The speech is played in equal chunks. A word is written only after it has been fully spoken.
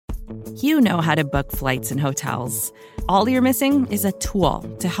You know how to book flights and hotels. All you're missing is a tool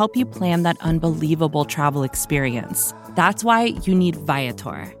to help you plan that unbelievable travel experience. That's why you need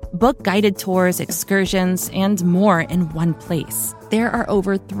Viator. Book guided tours, excursions, and more in one place. There are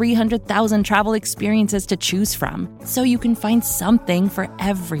over 300,000 travel experiences to choose from, so you can find something for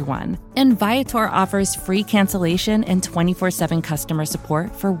everyone. And Viator offers free cancellation and 24/7 customer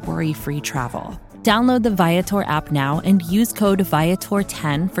support for worry-free travel. Download the Viator app now and use code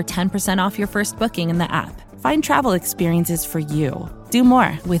Viator10 for 10% off your first booking in the app. Find travel experiences for you. Do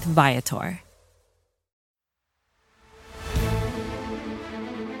more with Viator.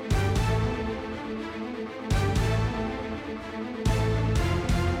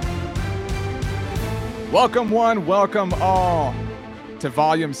 Welcome one, welcome all to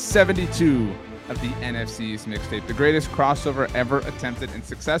volume 72 of the NFC East mixtape, the greatest crossover ever attempted and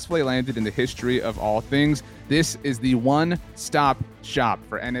successfully landed in the history of all things. This is the one-stop shop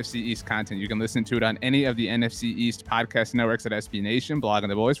for NFC East content. You can listen to it on any of the NFC East podcast networks at SB Nation, Blogging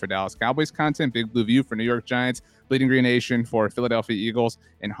the Boys for Dallas Cowboys content, Big Blue View for New York Giants, Bleeding Green Nation for Philadelphia Eagles,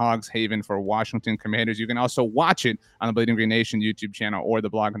 and Hogs Haven for Washington Commanders. You can also watch it on the Bleeding Green Nation YouTube channel or the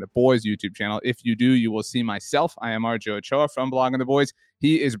Blogging the Boys YouTube channel. If you do, you will see myself. I am RJ Ochoa from Blogging the Boys.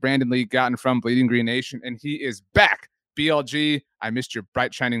 He is Brandon Lee Gotten from Bleeding Green Nation, and he is back. BLG, I missed your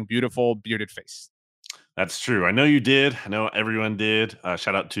bright, shining, beautiful, bearded face. That's true. I know you did. I know everyone did.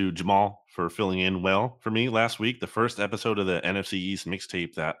 Shout out to Jamal for filling in well for me last week. The first episode of the NFC East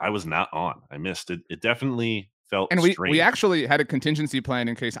mixtape that I was not on. I missed it. It definitely felt and strange. we actually had a contingency plan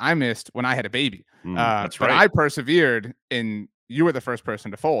in case I missed when I had a baby. That's but right. I persevered, and you were the first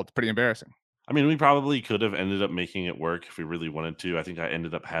person to fold. Pretty embarrassing. I mean, we probably could have ended up making it work if we really wanted to. I think I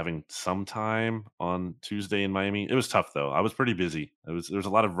ended up having some time on Tuesday in Miami. It was tough, though. I was pretty busy. There was a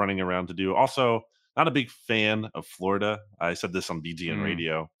lot of running around to do. Also, not a big fan of Florida. I said this on BGN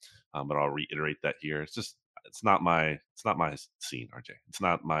Radio, but I'll reiterate that here. It's not my scene, RJ. It's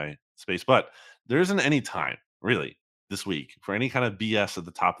not my space. But there isn't any time really this week for any kind of BS at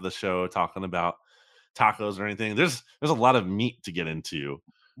the top of the show talking about tacos or anything. There's a lot of meat to get into.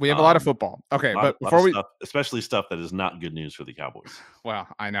 We have a lot of football. Okay, but before we, especially stuff that is not good news for the Cowboys. Well,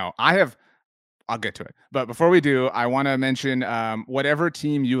 I know I'll get to it. But before we do, I want to mention whatever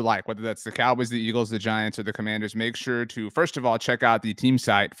team you like, whether that's the Cowboys, the Eagles, the Giants, or the Commanders, make sure to, first of all, check out the team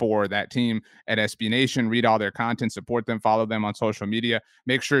site for that team at SB Nation. Read all their content, support them, follow them on social media.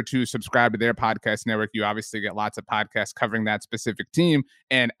 Make sure to subscribe to their podcast network. You obviously get lots of podcasts covering that specific team.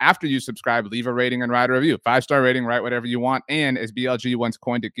 And after you subscribe, leave a rating and write a review. 5-star rating, write whatever you want. And as BLG once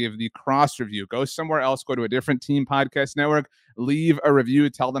coined it, give the cross review. Go somewhere else, go to a different team podcast network, leave a review,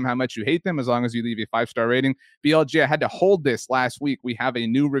 tell them how much you hate them, as long as you leave a 5-star rating. BLG, I had to hold this last week. We have a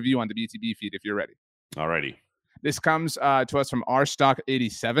new review on the BTB feed if you're ready. Alrighty. This comes to us from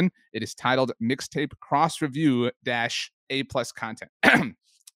rstock87. It is titled Mixtape Cross Review -A+ Content.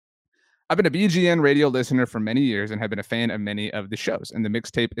 I've been a BGN radio listener for many years and have been a fan of many of the shows, and the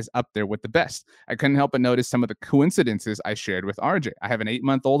mixtape is up there with the best. I couldn't help but notice some of the coincidences I shared with RJ. I have an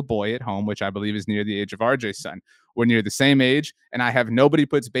 8-month-old boy at home, which I believe is near the age of RJ's son. We're near the same age, and I have Nobody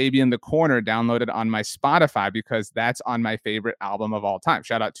Puts Baby in the Corner downloaded on my Spotify because that's on my favorite album of all time.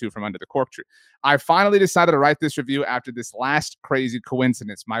 Shout out to From Under the Cork Tree. I finally decided to write this review after this last crazy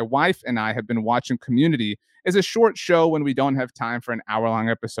coincidence. My wife and I have been watching Community as a short show when we don't have time for an hour-long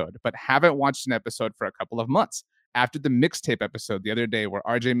episode, but haven't watched an episode for a couple of months. After the mixtape episode the other day where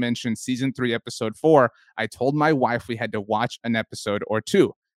RJ mentioned season 3, episode 4, I told my wife we had to watch an episode or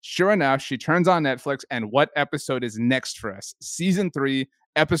two. Sure enough, she turns on Netflix, and what episode is next for us? Season 3,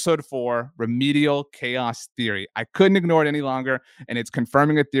 episode 4, Remedial Chaos Theory. I couldn't ignore it any longer, and it's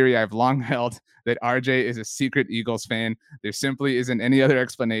confirming a theory I've long held that RJ is a secret Eagles fan. There simply isn't any other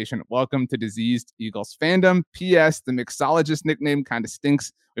explanation. Welcome to Diseased Eagles fandom. P.S. The mixologist nickname kind of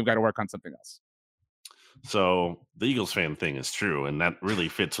stinks. We've got to work on something else. So the Eagles fan thing is true, and that really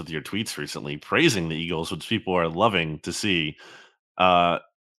fits with your tweets recently, praising the Eagles, which people are loving to see.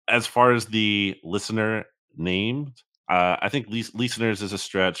 As far as the listener named, I think listeners is a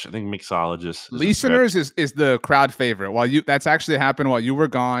stretch. I think mixologist. Listeners is the crowd favorite. That's actually happened while you were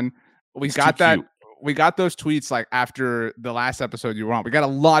gone. We got those tweets like after the last episode you were on. We got a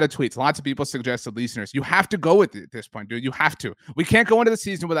lot of tweets. Lots of people suggested listeners. You have to go with it at this point, dude. You have to. We can't go into the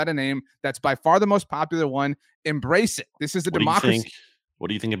season without a name. That's by far the most popular one. Embrace it. This is a democracy. What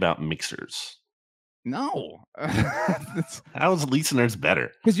do you think about mixers? No. How is listeners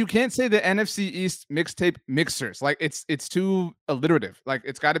better? Because you can't say the NFC East mixtape mixers. Like it's too alliterative. Like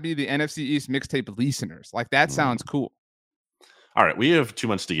it's got to be the NFC East mixtape listeners. Like that sounds cool. All right, we have too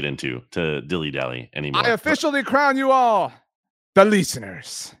much to get into to dilly-dally anymore. I officially crown you all The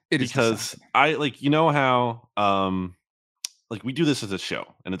listeners. It is because decided. I like, you know how like we do this as a show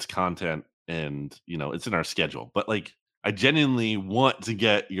and it's content and it's in our schedule, but like I genuinely want to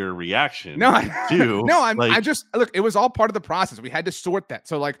get your reaction No, to no, I like just look. It was all part of the process. We had to sort that.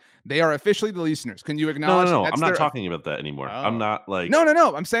 So like, they are officially the listeners. Can you no, acknowledge no, that no. I'm that's not their? talking about that anymore. I'm Oh, not like no, no,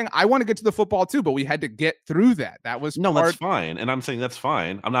 no. I'm saying I want to get to the football too, but we had to get through that. That was no, that's part. fine. And I'm saying that's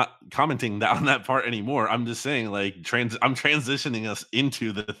fine. I'm not commenting that on that part anymore. I'm just saying like I'm transitioning us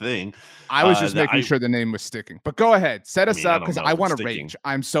into the thing I was just that making sure the name was sticking. But go ahead, set I us mean, I up don't because know I if it's want to sticking. rage.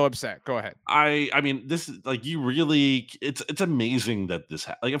 I'm so upset. Go ahead. I mean, this is like you really. It's amazing that this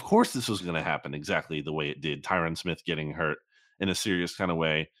like. Of course, this was going to happen exactly the way it did. Tyron Smith getting hurt in a serious kind of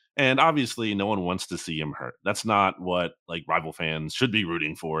way, and obviously, no one wants to see him hurt. That's not what like rival fans should be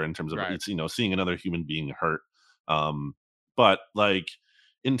rooting for in terms of Right. it's seeing another human being hurt. But like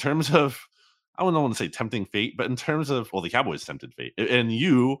in terms of I don't want to say tempting fate, but in terms of well, the Cowboys tempted fate, and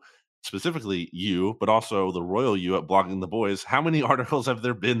you specifically you, but also the royal you at Blogging the Boys. How many articles have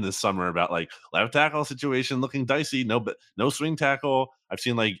there been this summer about like left tackle situation looking dicey? No, but no swing tackle. I've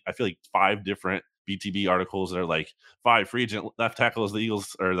seen like I feel like 5 different BTB articles that are like 5 free agent left tackles the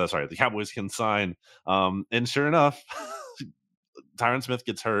Eagles or the Cowboys can sign. And sure enough, Tyron Smith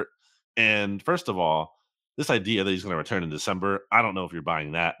gets hurt. And first of all, this idea that he's going to return in December, I don't know if you're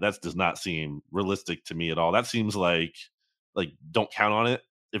buying that. That does not seem realistic to me at all. That seems like don't count on it.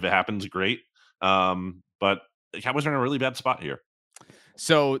 If it happens, great. But the Cowboys are in a really bad spot here.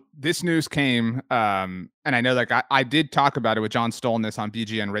 So this news came, and I know like I did talk about it with John Stolness on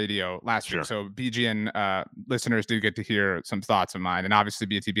BGN Radio last week. Sure. So BGN listeners do get to hear some thoughts of mine, and obviously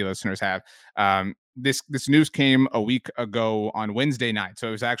BTB listeners have. This news came a week ago on Wednesday night, so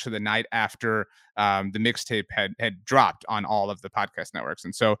it was actually the night after the mixtape had dropped on all of the podcast networks,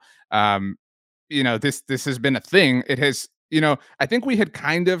 and so this has been a thing. It has, I think we had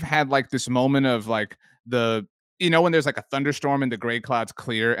kind of had like this moment of like the when there's like a thunderstorm and the gray clouds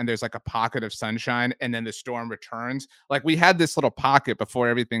clear and there's like a pocket of sunshine and then the storm returns. Like we had this little pocket before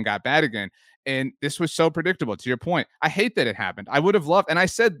everything got bad again. And this was so predictable. To your point, I hate that it happened. I would have loved, and I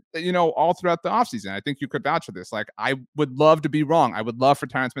said, all throughout the offseason, I think you could vouch for this. Like, I would love to be wrong. I would love for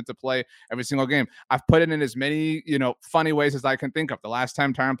Tyron Smith to play every single game. I've put it in as many, funny ways as I can think of. The last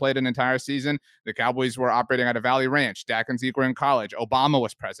time Tyron played an entire season, the Cowboys were operating out of Valley Ranch. Dak and Zeke were in college. Obama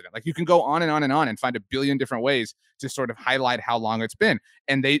was president. Like, you can go on and on and on and find a billion different ways to sort of highlight how long it's been.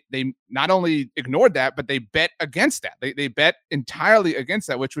 And they not only ignored that, but they bet against that. They bet entirely against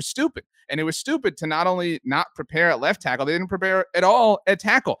that, which was stupid. And it was stupid to not only not prepare at left tackle, they didn't prepare at all at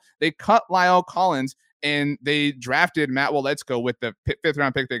tackle. They cut La'el Collins and they drafted Matt Waletzko with the 5th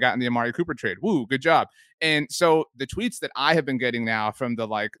round pick they got in the Amari Cooper trade. Woo, good job. And so the tweets that I have been getting now from the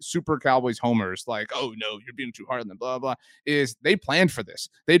like super Cowboys homers, like, oh no, you're being too hard on them, blah, blah, is they planned for this.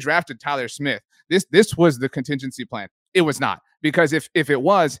 They drafted Tyler Smith. This was the contingency plan. It was not, because if it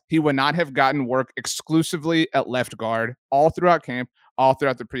was, he would not have gotten work exclusively at left guard all throughout camp, all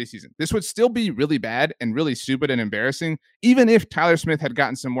throughout the preseason. This would still be really bad and really stupid and embarrassing, even if Tyler Smith had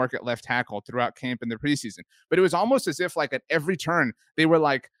gotten some work at left tackle throughout camp in the preseason. But it was almost as if like at every turn, they were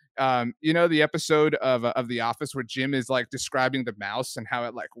like, the episode of The Office where Jim is like describing the mouse and how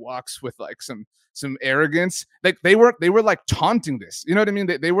it like walks with like some arrogance. Like they were like taunting this. You know what I mean?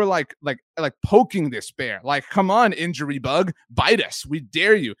 They were like poking this bear. Like, come on, injury bug, bite us. We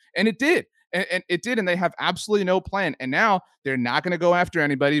dare you. And it did. And it did, and they have absolutely no plan. And now they're not going to go after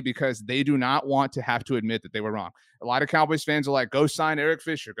anybody because they do not want to have to admit that they were wrong. A lot of Cowboys fans are like, go sign Eric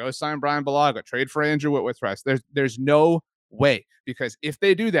Fisher, go sign Brian Bulaga, trade for Andrew Whitworth. There's no way, because if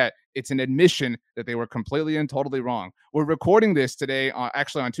they do that, it's an admission that they were completely and totally wrong. We're recording this today,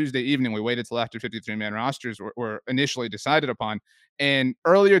 actually on Tuesday evening. We waited till after 53-man rosters were initially decided upon. And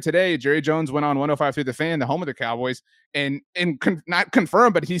earlier today, Jerry Jones went on 105.3 The Fan, the home of the Cowboys, and not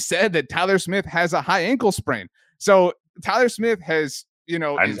confirmed, but he said that Tyler Smith has a high ankle sprain. So Tyler Smith has,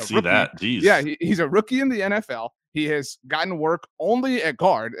 I didn't see that. Jeez. Yeah, he's a rookie in the NFL. He has gotten work only at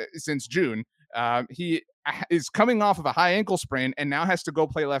guard since June. He is coming off of a high ankle sprain and now has to go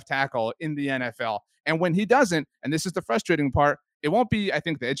play left tackle in the NFL. And when he doesn't, and this is the frustrating part, it won't be, I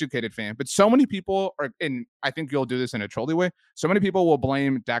think, the educated fan, but so many people are, and I think you'll do this in a trolley way, so many people will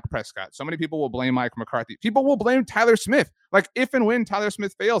blame Dak Prescott. So many people will blame Mike McCarthy. People will blame Tyler Smith. Like, if and when Tyler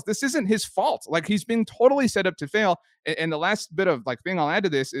Smith fails, this isn't his fault. Like, he's being totally set up to fail. And the last bit of like thing I'll add to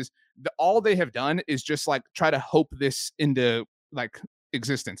this is all they have done is just like try to hope this into like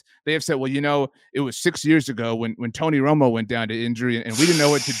existence. They have said, well, it was 6 years ago when Tony Romo went down to injury and we didn't know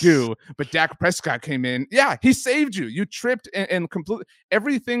what to do, but Dak Prescott came in. Yeah, he saved you. You tripped and completely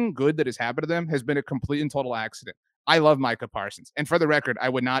everything good that has happened to them has been a complete and total accident. I love Micah Parsons. And for the record, I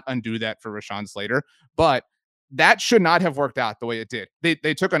would not undo that for Rashawn Slater, but that should not have worked out the way it did.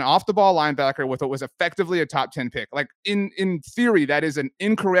 They took an off the ball linebacker with what was effectively a top 10 pick. Like in theory, that is an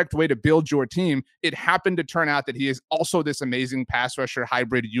incorrect way to build your team. It happened to turn out that he is also this amazing pass rusher,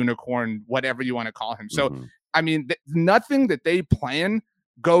 hybrid unicorn, whatever you want to call him. So, I mean, nothing that they plan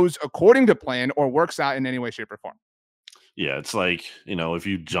goes according to plan or works out in any way, shape, or form. Yeah, it's like, if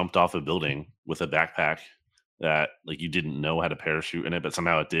you jumped off a building with a backpack that like you didn't know had a parachute in it, but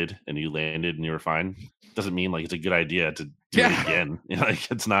somehow it did, and you landed and you were fine. Doesn't mean like it's a good idea to do it again. Like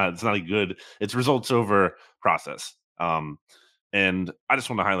it's not a good. It's results over process. And I just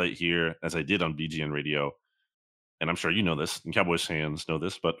want to highlight here, as I did on BGN Radio, and I'm sure you know this, and Cowboys fans know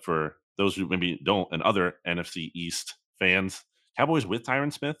this, but for those who maybe don't, and other NFC East fans, Cowboys with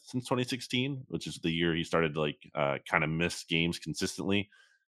Tyron Smith since 2016, which is the year he started to kind of miss games consistently.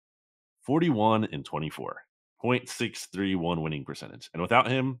 41-24. 0.631 winning percentage. And without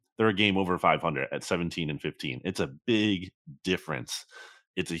him, they're a game over 500 at 17-15. It's a big difference.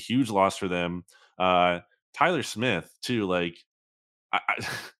 It's a huge loss for them. Tyler Smith, too, like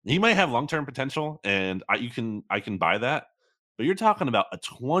he might have long-term potential, and I can buy that. But you're talking about a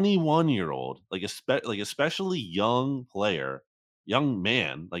 21-year-old, like especially young player, young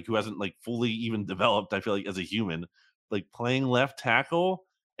man, like who hasn't like fully even developed, I feel like, as a human, like playing left tackle.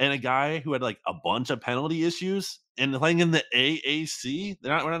 And a guy who had like a bunch of penalty issues and playing in the AAC.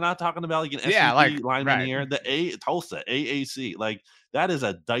 We're not talking about like an SEC lineman here. The Tulsa AAC, like that is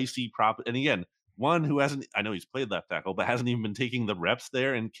a dicey prop. And again, one who hasn't, I know he's played left tackle, but hasn't even been taking the reps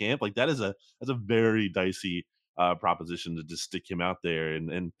there in camp. Like that's a very dicey proposition to just stick him out there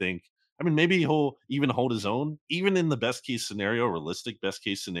and think. I mean, maybe he'll even hold his own. Even in the best case scenario, realistic best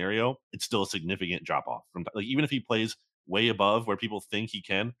case scenario, it's still a significant drop off from like even if he plays way above where people think he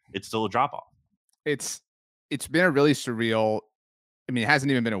can, it's still a drop off. It's been a really surreal. I mean, it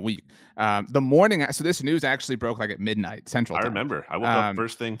hasn't even been a week. The morning, so this news actually broke like at midnight Central Time. I remember. I woke up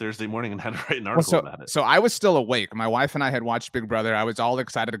first thing Thursday morning and had to write an article about it. So I was still awake. My wife and I had watched Big Brother. I was all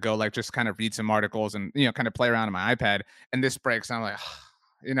excited to go, like, just kind of read some articles and kind of play around on my iPad. And this breaks, and I'm like,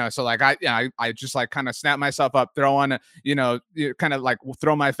 so like I just like kind of snap myself up, throw on kind of like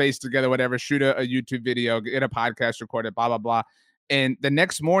throw my face together, whatever, shoot a YouTube video, get a podcast recorded, blah blah blah. And the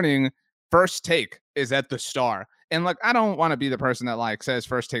next morning, First Take is at the Star. And like, I don't want to be the person that like says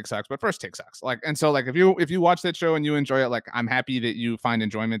First Take sucks, but First Take sucks. Like, and so like, if you watch that show and you enjoy it, like, I'm happy that you find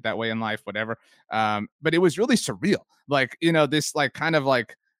enjoyment that way in life, whatever. But it was really surreal. Like, this like kind of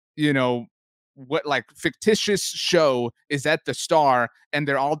like, what like fictitious show is at the Star, and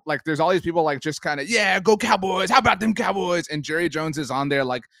they're all like, there's all these people like just kind of, yeah, go Cowboys, how about them Cowboys? And Jerry Jones is on there.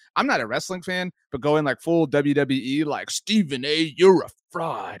 Like, I'm not a wrestling fan, but going like full WWE, like, Stephen A, you're a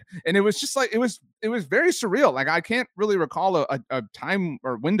fraud. And it was just like, it was very surreal. Like, I can't really recall a time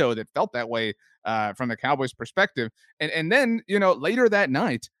or window that felt that way from the Cowboys perspective. And then later that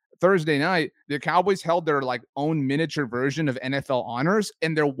night, Thursday night, the Cowboys held their like own miniature version of NFL honors,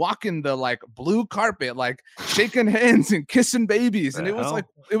 and they're walking the like blue carpet, like shaking hands and kissing babies. And it was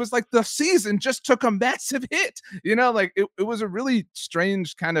like the season just took a massive hit, like it was a really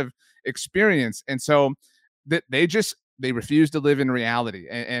strange kind of experience. And so they refuse to live in reality.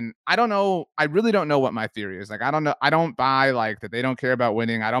 And I don't know. I really don't know what my theory is. Like, I don't know. I don't buy like that they don't care about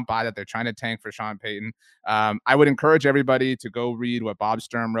winning. I don't buy that they're trying to tank for Sean Payton. I would encourage everybody to go read what Bob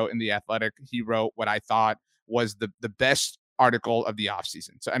Sturm wrote in The Athletic. He wrote what I thought was the best article of the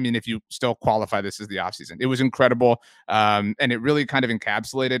offseason. So, I mean, if you still qualify this as the offseason, it was incredible. And it really kind of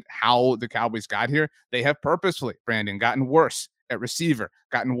encapsulated how the Cowboys got here. They have purposefully, Brandon, gotten worse at receiver,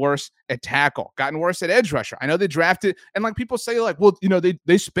 gotten worse at tackle, gotten worse at edge rusher. I know they drafted, and like people say, like, well,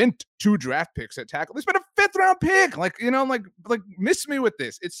 they spent 2 draft picks at tackle. They spent a 5th round pick. Like, like miss me with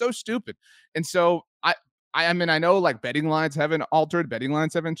this. It's so stupid. And so I mean, I know like betting lines haven't altered, betting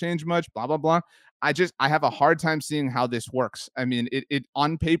lines haven't changed much, blah, blah, blah. I have a hard time seeing how this works. I mean, it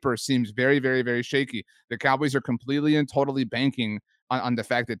on paper seems very, very, very shaky. The Cowboys are completely and totally banking on the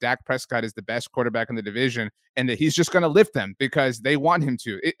fact that Dak Prescott is the best quarterback in the division and that he's just going to lift them because they want him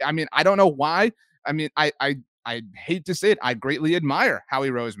to. I mean, I don't know why. I mean, I hate to say it. I greatly admire Howie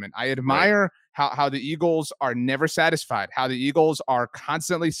Roseman. I admire how the Eagles are never satisfied, how the Eagles are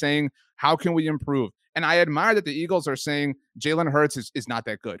constantly saying, how can we improve? And I admire that the Eagles are saying Jalen Hurts is not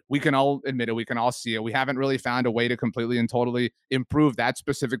that good. We can all admit it. We can all see it. We haven't really found a way to completely and totally improve that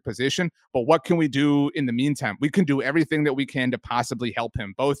specific position. But what can we do in the meantime? We can do everything that we can to possibly help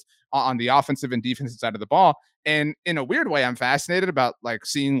him, both on the offensive and defensive side of the ball. And in a weird way, I'm fascinated about like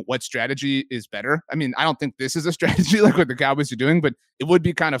seeing what strategy is better. I mean, I don't think this is a strategy like what the Cowboys are doing, but it would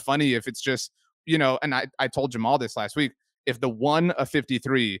be kind of funny if it's just and I told Jamal this last week, if the 1 of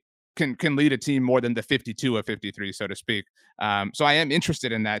 53 can lead a team more than the 52 of 53, so to speak. So I am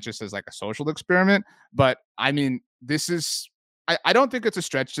interested in that just as like a social experiment. But I mean, I don't think it's a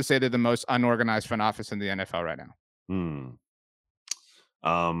stretch to say they're the most unorganized front office in the NFL right now. Hmm.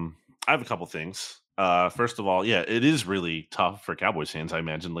 I have a couple things. First of all, yeah, it is really tough for Cowboys fans. I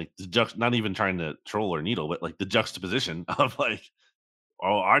imagine, like not even trying to troll or needle, but like the juxtaposition of like,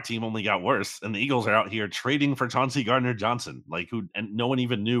 oh, our team only got worse, and the Eagles are out here trading for Chauncey Gardner Johnson, like who, and no one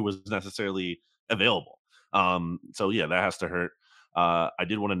even knew was necessarily available. So yeah, that has to hurt. I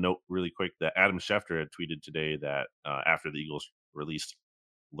did want to note really quick that Adam Schefter had tweeted today that after the Eagles released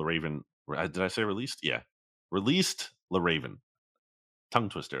LaRaven, did I say released? Yeah, released LaRaven, tongue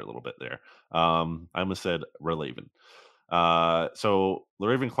twister a little bit there. I almost said Relaven. So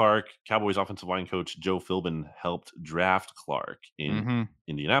LaRaven Clark, Cowboys offensive line coach Joe Philbin helped draft Clark in Mm-hmm.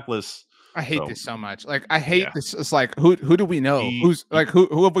 Indianapolis. I hate So this so much. Like I hate yeah, this. It's like who do we know? he, Who's like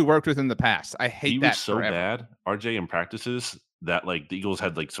who have we worked with in the past? I he hate was that so forever. bad, RJ, in practices that like the Eagles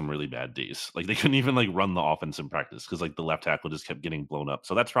had like some really bad days. Like they couldn't even like run the offense in practice because like the left tackle just kept getting blown up.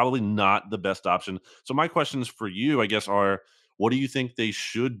 So that's probably not the best option. So my questions for you, I guess, are what do you think they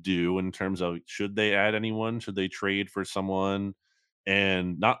should do in terms of should they add anyone? Should they trade for someone?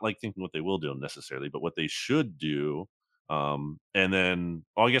 And not like thinking what they will do necessarily, but what they should do. And then,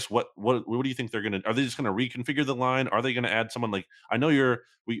 oh, I guess what do you think they're gonna? Are they just gonna reconfigure the line? Are they gonna add someone like I know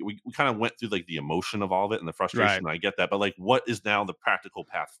we kind of went through like the emotion of all of it and the Right. frustration. I get that, but like, what is now the practical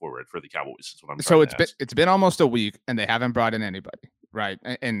path forward for the Cowboys? Is what I'm So trying it's to been ask. it's been almost a week and they haven't brought in anybody, right?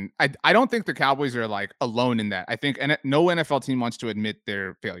 And I don't think the Cowboys are like alone in that. I think and no NFL team wants to admit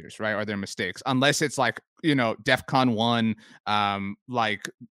their failures, right, or their mistakes, unless it's like DefCon 1, like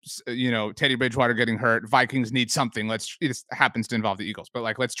Teddy Bridgewater getting hurt, Vikings need something. It happens to involve the Eagles, but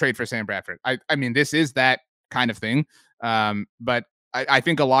like let's trade for Sam Bradford. I mean this is that kind of thing, but. I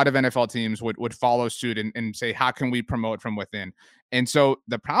think a lot of NFL teams would follow suit and say, how can we promote from within? And so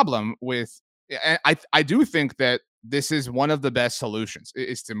the problem with I do think that this is one of the best solutions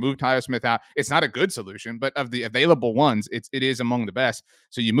is to move Tyler Smith out. It's not a good solution, but of the available ones, it is among the best.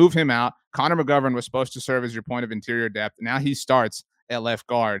 So you move him out. Connor McGovern was supposed to serve as your point of interior depth. Now he starts at left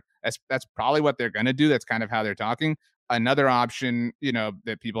guard. That's probably what they're going to do. That's kind of how they're talking. Another option,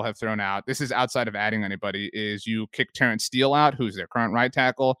 that people have thrown out, this is outside of adding anybody, is you kick Terrence Steele out, who's their current right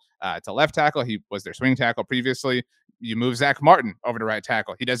tackle, to left tackle. He was their swing tackle previously. You move Zach Martin over to right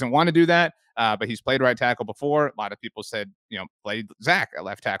tackle. He doesn't want to do that, but he's played right tackle before. A lot of people said, play Zach at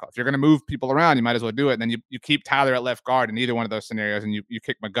left tackle. If you're going to move people around, you might as well do it. And then you keep Tyler at left guard in either one of those scenarios, and you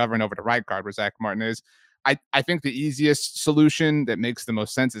kick McGovern over to right guard where Zach Martin is. I think the easiest solution that makes the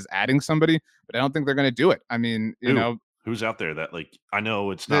most sense is adding somebody, but I don't think they're going to do it. I mean, Who's out there that like I know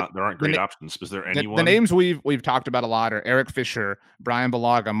it's the not there aren't great the options. Is there the anyone? names we've talked about a lot are Eric Fisher, Brian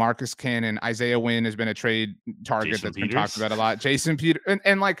Balaga, Marcus Cannon, Isaiah Wynn has been a trade target Jason that's been talked Peters? about a lot. Jason Peter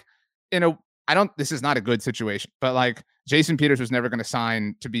and like, I don't. This is not a good situation, but like Jason Peters was never going to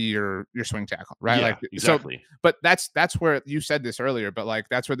sign to be your swing tackle, right? Yeah, Like so, exactly. but that's where you said this earlier, but like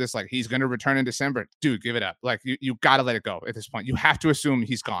that's where this like he's going to return in December, dude. Give it up. Like you got to let it go at this point. You have to assume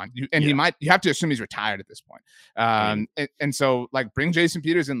he's gone. Yeah. You have to assume he's retired at this point. I mean, And so like bring Jason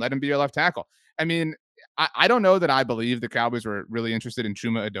Peters and let him be your left tackle. I mean, I don't know that I believe the Cowboys were really interested in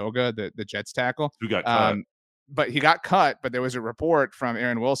Chuma Edoga, the Jets tackle. who got cut? But he got cut. But there was a report from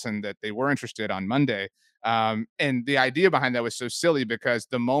Aaron Wilson that they were interested on Monday. And the idea behind that was so silly because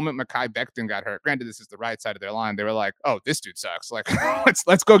the moment Mekhi Becton got hurt, granted this is the right side of their line, they were like, "Oh, this dude sucks. Like,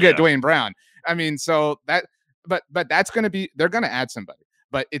 let's go get Yeah. Dwayne Brown." I mean, so that, but that's going to be they're going to add somebody,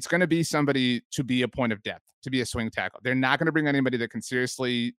 but it's going to be somebody to be a point of depth, to be a swing tackle. They're not going to bring anybody that can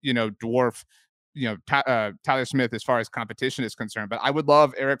seriously, dwarf Tyler Smith as far as competition is concerned. But I would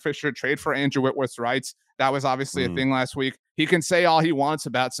love Eric Fisher trade for Andrew Whitworth's rights. That was obviously a Mm, thing last week. He can say all he wants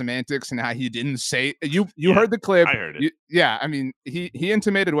about semantics and how he didn't say you yeah, heard the clip. I heard it. Yeah, I mean he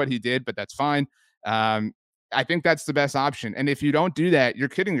intimated what he did, but that's fine. I think that's the best option. And if you don't do that, you're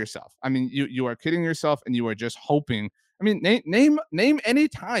kidding yourself. I mean, you are kidding yourself, and you are just hoping. I mean, name any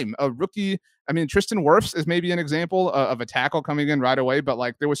time a rookie. I mean, Tristan Wirfs is maybe an example of a tackle coming in right away, but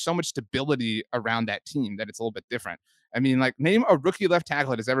like there was so much stability around that team that it's a little bit different. I mean, like name a rookie left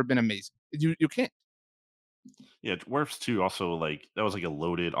tackle that has ever been amazing. You can't. Yeah, Wirfs too. Also, like that was like a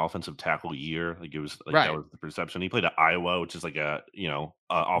loaded offensive tackle year. Like it was like that Right. was the perception. He played at Iowa, which is like a Right.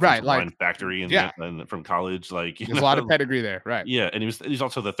 offensive Like, line factory in yeah, from college. Like there's a lot of pedigree there. Right. yeah, and he's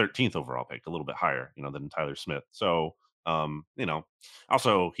also the 13th overall pick, a little bit higher, than Tyler Smith. So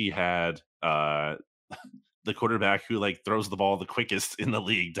also he had the quarterback who like throws the ball the quickest in the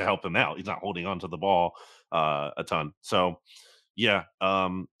league to help him out. He's not holding on to the ball a ton. So yeah, I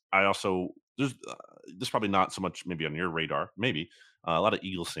also there's probably not so much maybe on your radar. Maybe a lot of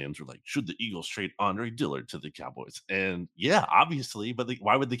Eagles fans were like, should the Eagles trade Andre Dillard to the Cowboys? And yeah, obviously, but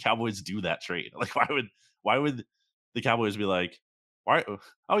why would the Cowboys do that trade? Like, why would the Cowboys be like, why?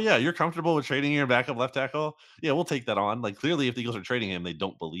 Oh yeah, you're comfortable with trading your backup left tackle? Yeah, we'll take that on. Like clearly, if the Eagles are trading him, they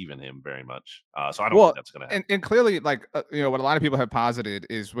don't believe in him very much. So I don't think Well, that's going to happen. and clearly, like what a lot of people have posited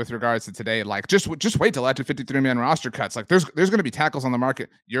is with regards to today, like just wait till after 53-man roster cuts. Like there's going to be tackles on the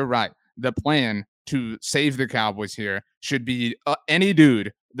market. You're right. The plan to save the Cowboys here should be any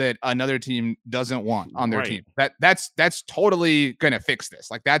dude that another team doesn't want on their Right. team. That's totally going to fix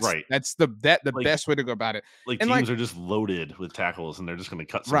this. Like that's Right. the Like best way to go about it. like And teams like are just loaded with tackles and they're just going to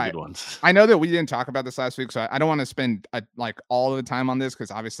cut some right. good ones. I know that we didn't talk about this last week, so I don't want to spend like all of the time on this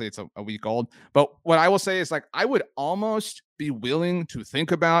because obviously it's a week old. But what I will say is like I would almost be willing to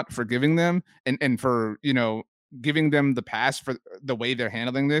think about forgiving them and for giving them the pass for the way they're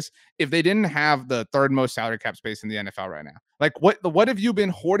handling this if they didn't have the third most salary cap space in the NFL right now. Like what have you been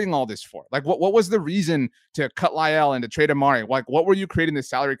hoarding all this for? Like what was the reason to cut Lyle and to trade Amari? Like what were you creating this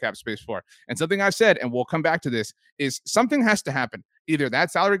salary cap space for? And something I've said, and we'll come back to this, is something has to happen. Either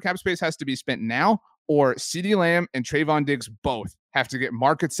that salary cap space has to be spent now, or CeeDee Lamb and Trayvon Diggs both have to get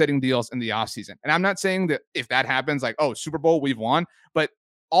market-setting deals in the offseason. And I'm not saying that if that happens, like, oh, Super Bowl, we've won, but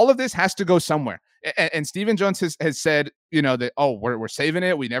all of this has to go somewhere. And Stephen Jones has said, that, oh, we're saving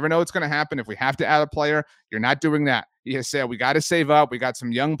it. We never know what's going to happen. If we have to add a player, you're not doing that. He has said, we got to save up. We got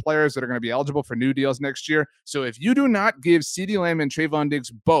some young players that are going to be eligible for new deals next year. So if you do not give CeeDee Lamb and Trayvon Diggs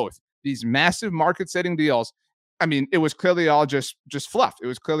both these massive market-setting deals, I mean, it was clearly all just fluff. It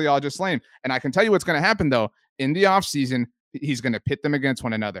was clearly all just lame. And I can tell you what's going to happen, though. In the offseason, he's going to pit them against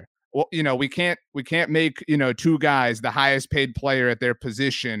one another. Well, we can't make, two guys the highest paid player at their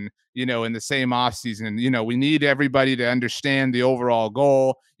position, in the same offseason. We need everybody to understand the overall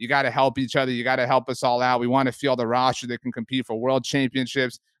goal. You got to help each other. You got to help us all out. We want to field a roster that can compete for world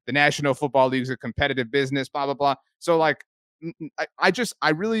championships. The National Football League is a competitive business, blah, blah, blah. So, like, I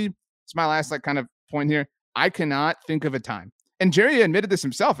really, it's my last, like, kind of point here. I cannot think of a time. And Jerry admitted this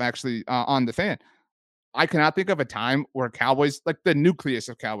himself, actually, on The Fan. I cannot think of a time where Cowboys, like the nucleus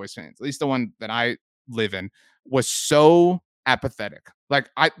of Cowboys fans, at least the one that I live in, was so apathetic. Like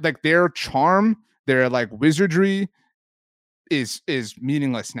their charm, their like wizardry is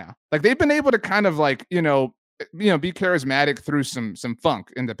meaningless now. Like they've been able to kind of like, be charismatic through some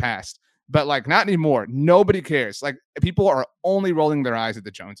funk in the past, but like not anymore. Nobody cares. Like people are only rolling their eyes at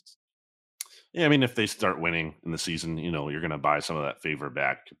the Joneses. Yeah, I mean, if they start winning in the season, you're going to buy some of that favor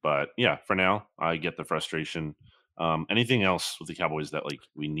back. But yeah, for now, I get the frustration. Anything else with the Cowboys that like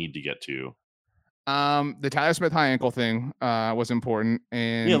we need to get to? The Tyler Smith high ankle thing was important, Yeah,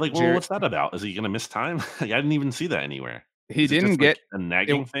 and like, well, what's that about? Is he going to miss time? Like, I didn't even see that anywhere. he Is it didn't just like get a it.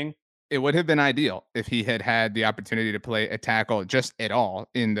 nagging thing? It would have been ideal if he had the opportunity to play a tackle just at all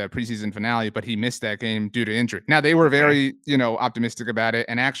in the preseason finale, but he missed that game due to injury. Now they were very, optimistic about it.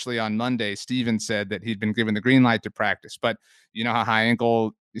 And actually on Monday, Steven said that he'd been given the green light to practice, but you know how high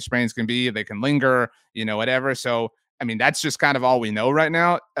ankle sprains can be, they can linger, whatever. So, I mean, that's just kind of all we know right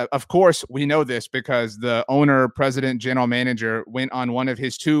now. Of course, we know this because the owner, president, general manager went on one of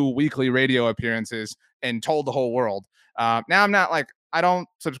his 2 weekly radio appearances and told the whole world. Now I'm not like, I don't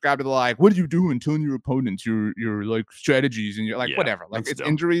subscribe to the like, what are you doing telling your opponents your like strategies and you're like, Yeah, whatever, like it's dumb.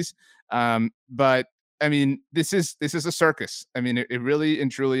 injuries. But I mean, this is a circus. I mean, it really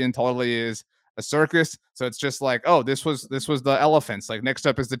and truly and totally is a circus. So it's just like, oh, this was the elephants. Like next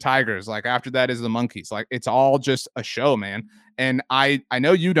up is the tigers. Like after that is the monkeys. Like it's all just a show, man. And I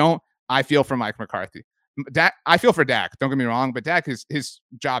know you don't. I feel for Mike McCarthy. I feel for Dak. Don't get me wrong, but Dak his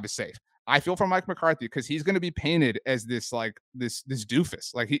job is safe. I feel for Mike McCarthy because he's going to be painted as this like this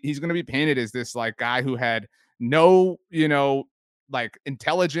doofus. Like he's going to be painted as this like guy who had no, like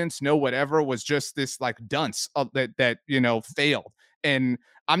intelligence, no whatever, was just this like dunce that failed. And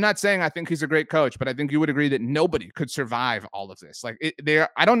I'm not saying I think he's a great coach, but I think you would agree that nobody could survive all of this. Like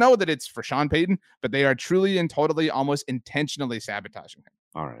I don't know that it's for Sean Payton, but they are truly and totally, almost intentionally sabotaging him.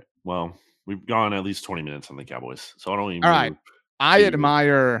 All right. Well, we've gone at least 20 minutes on the Cowboys, so I don't even. All right. I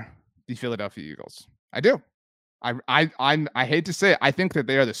admire the Philadelphia Eagles. I do. I hate to say it. I think that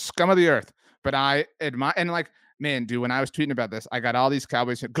they are the scum of the earth, but I admire, and like, man, dude, when I was tweeting about this, I got all these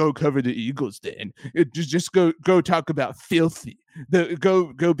Cowboys saying, go cover the Eagles then. Just go talk about filthy.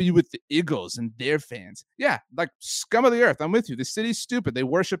 Go be with the Eagles and their fans. Yeah, like scum of the earth. I'm with you. The city's stupid. They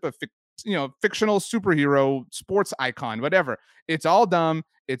worship a fictional superhero, sports icon, whatever. It's all dumb.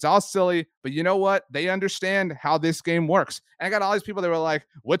 It's all silly. But you know what? They understand how this game works. And I got all these people that were like,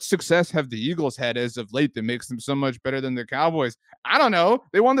 what success have the Eagles had as of late that makes them so much better than the Cowboys? I don't know.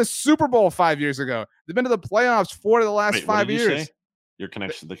 They won the Super Bowl 5 years ago. They've been to the playoffs 4 of the last Wait, what did 5 years.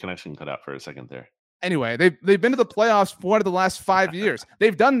 say? The connection cut out for a second there. Anyway, they've been to the playoffs 4 of the last 5 years.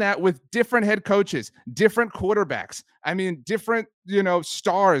 They've done that with different head coaches, different quarterbacks. I mean, different,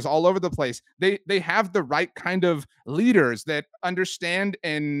 stars all over the place. They have the right kind of leaders that understand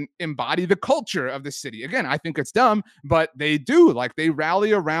and embody the culture of the city. Again, I think it's dumb, but they do. Like, they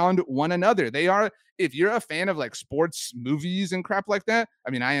rally around one another. They are, if you're a fan of like sports movies and crap like that,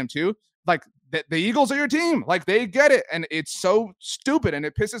 I mean, I am too. Like, the Eagles are your team. Like, they get it. And it's so stupid. And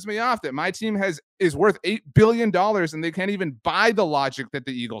it pisses me off that my team is worth $8 billion and they can't even buy the logic that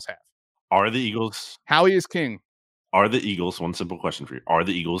the Eagles have. Are the Eagles Howie is king? Are the Eagles, one simple question for you, are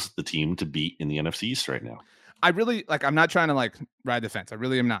the Eagles the team to beat in the NFC East right now? I really, I'm not trying to ride the fence. I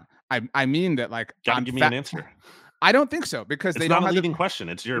really am not. I mean that Gotta give me an answer. I don't think so, because it's they not don't a have leading question.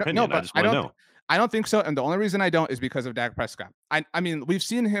 It's your opinion. No, I just want to know. I don't think so. And the only reason I don't is because of Dak Prescott. I mean, we've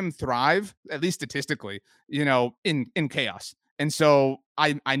seen him thrive, at least statistically, in chaos. And so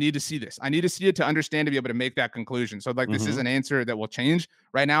I need to see this. I need to see it to understand, to be able to make that conclusion. So this is an answer that will change.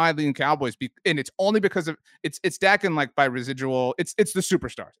 Right now, I lean Cowboys, and it's only because of it's Dak and by residual. It's the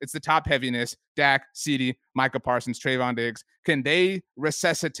superstars. It's the top heaviness. Dak, CeeDee, Micah Parsons, Trayvon Diggs. Can they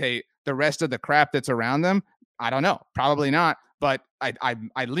resuscitate the rest of the crap that's around them? I don't know. Probably not. But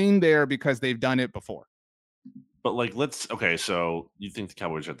I lean there because they've done it before. But so you think the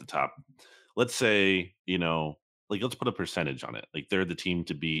Cowboys are at the top. Let's say, let's put a percentage on it. Like, they're the team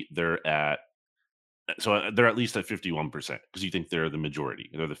to beat. They're at least at 51% because you think they're the majority.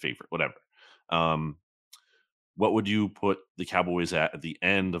 They're the favorite, whatever. What would you put the Cowboys at the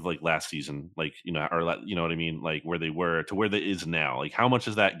end of last season? You know what I mean? Like, where they were to where they is now. Like, how much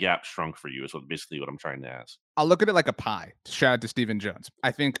has that gap shrunk for you is basically what I'm trying to ask. I'll look at it like a pie. Shout out to Stephen Jones.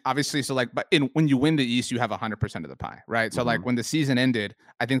 I think obviously, but when you win the East, you have 100% of the pie, right? So when the season ended,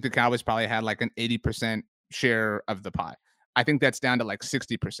 I think the Cowboys probably had an 80% share of the pie. I think that's down to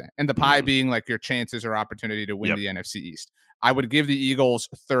 60%. And the pie being your chances or opportunity to win the NFC East. I would give the Eagles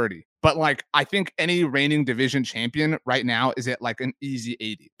 30. But I think any reigning division champion right now is at an easy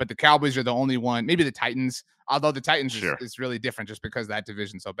 80. But the Cowboys are the only one, maybe the Titans, although the Titans is really different just because that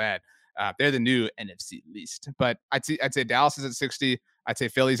division's so bad. They're the new NFC least. But I'd say Dallas is at 60. I'd say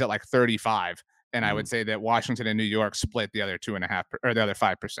Philly's at 35. And I would say that Washington and New York split the other 2.5 or the other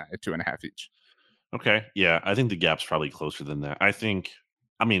 5% at 2.5 each. Okay. Yeah. I think the gap's probably closer than that. I'm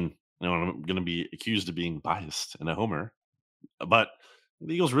going to be accused of being biased and a homer, but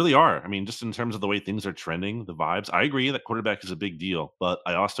the Eagles really are. I mean, just in terms of the way things are trending, the vibes, I agree that quarterback is a big deal, but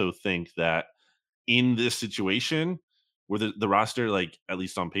I also think that in this situation where the roster, at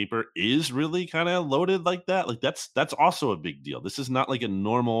least on paper, is really kind of loaded like that, that's also a big deal. This is not a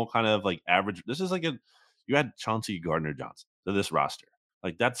normal kind of average. This is you had Chauncey Gardner-Johnson to this roster.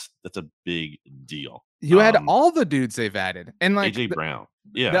 That's a big deal. You had all the dudes they've added, and AJ Brown.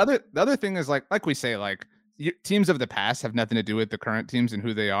 Yeah. The other thing is like we say, teams of the past have nothing to do with the current teams and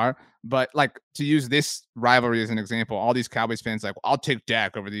who they are. But to use this rivalry as an example, all these Cowboys fans I'll take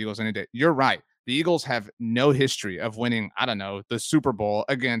Dak over the Eagles any day. You're right. The Eagles have no history of winning, the Super Bowl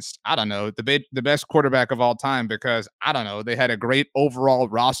against, the best quarterback of all time because, they had a great overall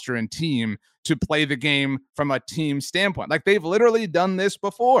roster and team to play the game from a team standpoint. They've literally done this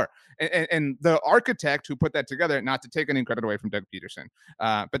before. And the architect who put that together, not to take any credit away from Doug Peterson,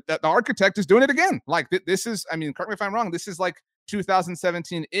 but the architect is doing it again. This is, correct me if I'm wrong, this is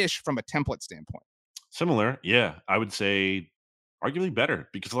 2017-ish from a template standpoint. Similar. Yeah. I would say arguably better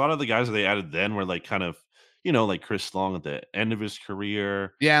because a lot of the guys that they added then were kind of, Chris Long at the end of his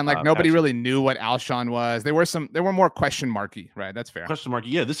career. Yeah, and nobody really knew what Alshon was. They were more question marky, right? That's fair. Question marky.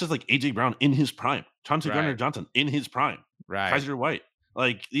 Yeah, this is AJ Brown in his prime. Chauncey Gardner-Johnson in his prime. Right. Kaiser White.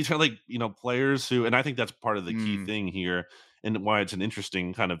 These are players who, and I think that's part of the key thing here and why it's an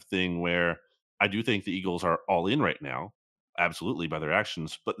interesting kind of thing where I do think the Eagles are all in right now. Absolutely, by their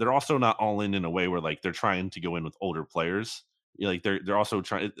actions, but they're also not all in a way where they're trying to go in with older players. They're also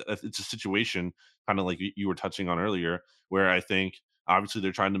trying. It's a situation kind of like you were touching on earlier, where I think obviously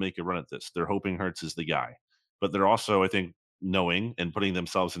they're trying to make a run at this. They're hoping Hurts is the guy, but they're also, I think, knowing and putting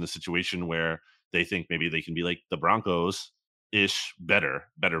themselves in a situation where they think maybe they can be like the Broncos ish better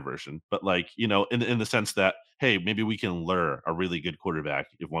version, but like, in the sense that, hey, maybe we can lure a really good quarterback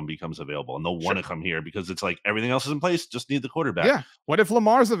if one becomes available, and they'll want to come here because it's like everything else is in place, just need the quarterback. Yeah. What if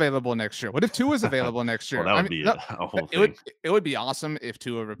Lamar's available next year? What if Tua's available next year? Well, that I would mean, be no, a whole it thing. would be awesome if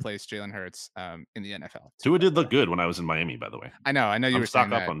Tua replaced Jalen Hurts in the NFL. Tua did look good when I was in Miami, by the way. I know you I'm were saying stock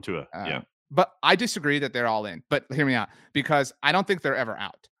up that. on Tua. Yeah. But I disagree that they're all in. But hear me out, because I don't think they're ever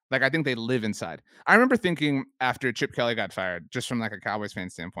out. Like, I think they live inside. I remember thinking after Chip Kelly got fired, just from like a Cowboys fan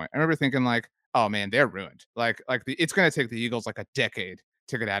standpoint, I remember thinking like, oh man, they're ruined. It's going to take the Eagles like a decade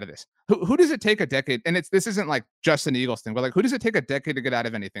to get out of this. Who does it take a decade? And this isn't like just an Eagles thing, but like, who does it take a decade to get out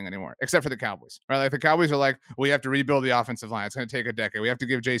of anything anymore, except for the Cowboys, right? Like the Cowboys are like, we have to rebuild the offensive line. It's going to take a decade. We have to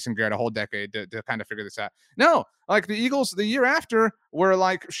give Jason Garrett a whole decade to kind of figure this out. No, like the Eagles, the year after, were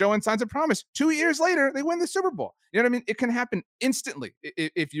like showing signs of promise. 2 years later, they win the Super Bowl. You know what I mean? It can happen instantly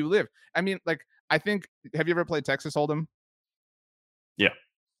if you live. I mean, like, I think, have you ever played Texas Hold'em? Yeah.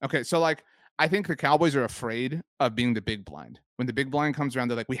 Okay, so like, I think the Cowboys are afraid of being the big blind. When the big blind comes around,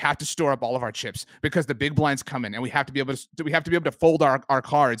 they're like, we have to store up all of our chips because the big blind's coming, and we have to be able to fold our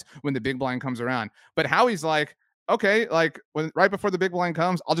cards when the big blind comes around. But Howie's like, okay, like right before the big blind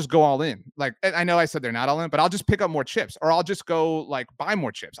comes, I'll just go all in. Like, I know I said they're not all in, but I'll just pick up more chips, or I'll just go like buy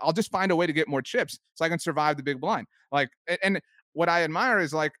more chips. I'll just find a way to get more chips so I can survive the big blind. Like, and what I admire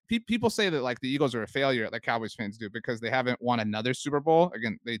is like people say that like the Eagles are a failure, like Cowboys fans do, because they haven't won another Super Bowl.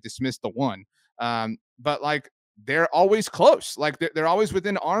 Again, they dismissed the one. But like they're always close. Like they're always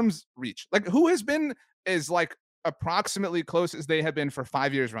within arm's reach. Like who has been as like approximately close as they have been for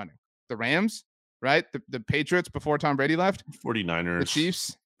 5 years running? The Rams, right? The Patriots before Tom Brady left. 49ers. The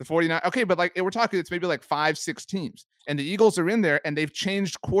Chiefs. The 49. Okay, but like we're talking, it's maybe like 5-6 teams. And the Eagles are in there, and they've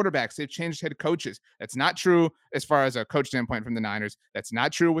changed quarterbacks. They've changed head coaches. That's not true as far as a coach standpoint from the Niners. That's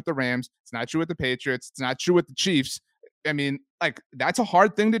not true with the Rams. It's not true with the Patriots. It's not true with the Chiefs. I mean, like that's a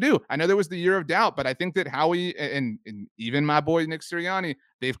hard thing to do. I know there was the year of doubt, but I think that Howie and even my boy Nick Sirianni,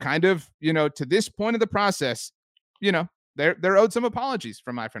 they've kind of, to this point of the process, they're owed some apologies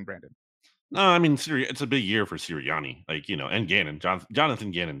from my friend Brandon. No, I mean, it's a big year for Sirianni, like, and Gannon,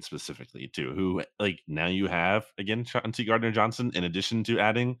 Jonathan Gannon specifically, too, who, like, now you have, again, Chauncey Gardner-Johnson, in addition to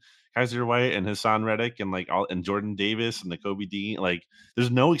adding Kaiser White and Hassan Reddick and Jordan Davis and the Kobe Dean. Like, there's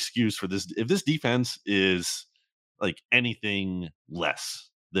no excuse for this. If this defense is, like, anything less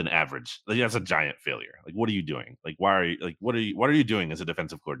than average, like, that's a giant failure. Like, what are you doing? Like, what are you doing as a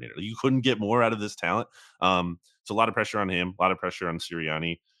defensive coordinator? Like, you couldn't get more out of this talent. It's a lot of pressure on him, a lot of pressure on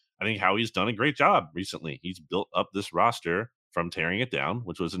Sirianni. I think Howie's done a great job recently. He's built up this roster from tearing it down,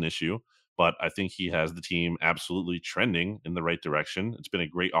 which was an issue, but I think he has the team absolutely trending in the right direction. It's been a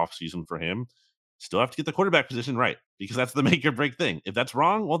great offseason for him. Still have to get the quarterback position right, because that's the make or break thing. If that's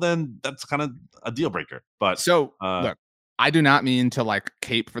wrong, well, then that's kind of a deal breaker. But so look, I do not mean to like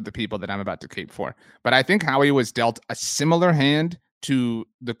cape for the people that I'm about to cape for, but I think Howie was dealt a similar hand to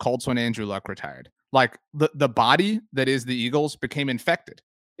the Colts when Andrew Luck retired. Like the body that is the Eagles became infected.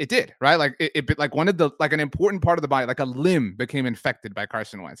 It did, right? Like it like one of the, like an important part of the body, like a limb became infected by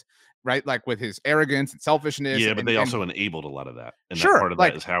Carson Wentz, right? Like with his arrogance and selfishness. Yeah, but they also enabled a lot of that. And sure, that part of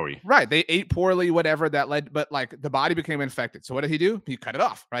like, that is Howie. Right. They ate poorly, whatever that led, but like the body became infected. So what did he do? He cut it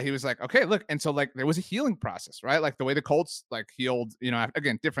off, right? He was like, okay, look. And so like there was a healing process, right? Like the way the Colts like healed,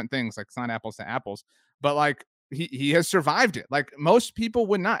 again, different things, like it's not apples to apples, but like he has survived it. Like most people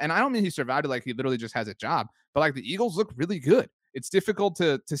would not. And I don't mean he survived it like he literally just has a job, but like the Eagles look really good. It's difficult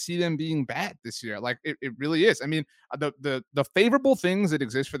to see them being bad this year. Like it really is. I mean, the favorable things that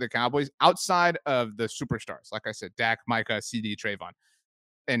exist for the Cowboys outside of the superstars, like I said, Dak, Micah, CD, Trayvon,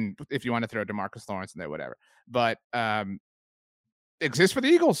 and if you want to throw DeMarcus Lawrence in there, whatever. But exists for the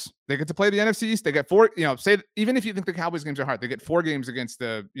Eagles. They get to play the NFC East. They get 4, even if you think the Cowboys games are hard, they get 4 games against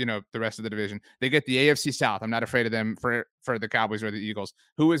the rest of the division. They get the AFC South. I'm not afraid of them for the Cowboys or the Eagles.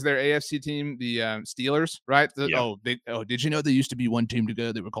 Who is their AFC team? The Steelers, right? Yeah. Did you know there used to be one team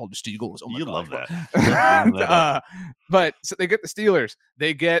together? They were called the Steagles. Oh my You God. love that. But so they get the Steelers.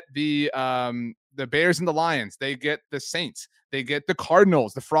 They get the Bears and the Lions. They get the Saints. They get the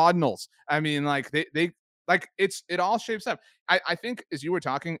Cardinals, the Fraudinals. I mean, like they like it all shapes up. I think as you were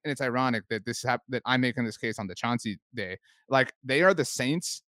talking, and it's ironic that that I'm making this case on the Chauncey day. Like they are the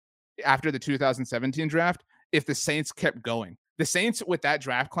Saints after the 2017 draft. If the Saints kept going, the Saints with that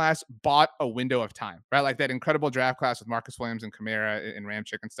draft class bought a window of time, right? Like that incredible draft class with Marcus Williams and Kamara and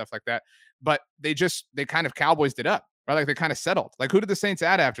Ramchick and stuff like that. But they kind of Cowboysed it up. Right, like they kind of settled. Like, who did the Saints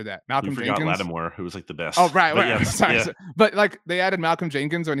add after that? Malcolm Jenkins. Lattimore, who was like the best. Oh, right. Yes, Sorry. yeah. But like they added Malcolm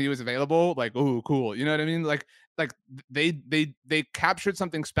Jenkins when he was available. Like, oh, cool. You know what I mean? Like they captured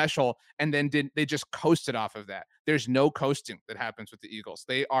something special, and then they just coasted off of that. there's no coasting that happens with the Eagles.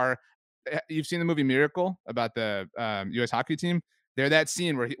 You've seen the movie Miracle about the U.S. hockey team. They're that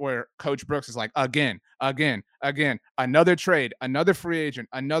scene where Coach Brooks is like, again, another trade, another free agent,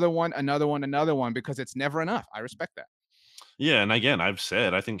 another one, because it's never enough. I respect that. Yeah, and again, I've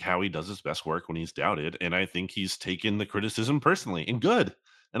said I think Howie does his best work when he's doubted, and I think he's taken the criticism personally and good.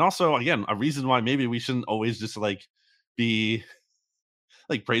 And also, again, a reason why maybe we shouldn't always just like be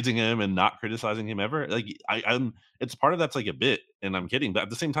like praising him and not criticizing him ever. Like I'm it's part of that's like a bit, and I'm kidding, but at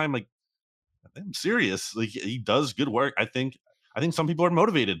the same time, like I'm serious. Like he does good work. I think some people are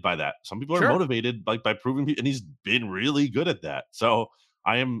motivated by that. Some people are motivated by proving, and he's been really good at that. So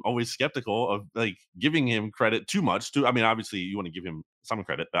I am always skeptical of like giving him credit too much. I mean, obviously you want to give him some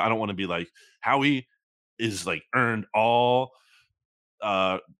credit, but I don't want to be like Howie is like earned all.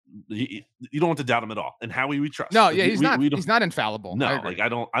 You don't want to doubt him at all, and Howie we trust. No, yeah, he's not infallible. No, I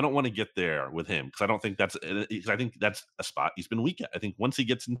don't want to get there with him because I don't think that's. I think that's a spot he's been weak at. I think once he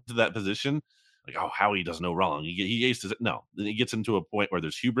gets into that position, like Howie does no wrong. He aces it. No, then he gets into a point where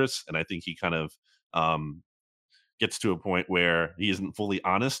there's hubris, and I think he kind of gets to a point where he isn't fully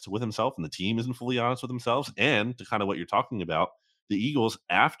honest with himself, and the team isn't fully honest with themselves. And to kind of what you're talking about, the Eagles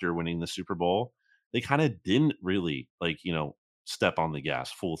after winning the Super Bowl, they kind of didn't really step on the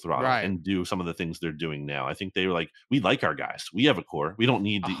gas full throttle and do some of the things they're doing now. I think they were like, we like our guys. We have a core. We don't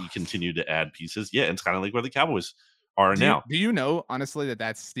need to continue to add pieces. Yeah, it's kind of like where the Cowboys are now. Do you know, honestly,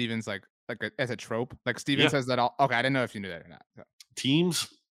 that's Steven's as a trope? Like Steven says that all. Okay, I didn't know if you knew that or not. So. Teams,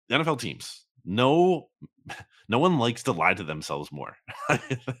 NFL teams, no one likes to lie to themselves more.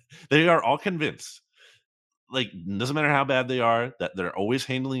 They are all convinced, like, doesn't matter how bad they are, that they're always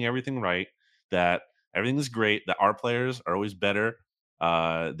handling everything right, that everything is great, that our players are always better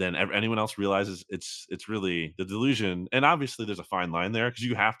than anyone else realizes. It's really the delusion. And obviously there's a fine line there because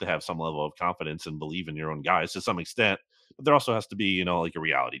you have to have some level of confidence and believe in your own guys to some extent. But there also has to be, like a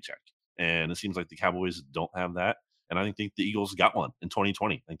reality check. And it seems like the Cowboys don't have that. And I think the Eagles got one in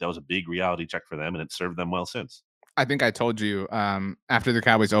 2020. I think that was a big reality check for them, and it served them well since. I think I told you after the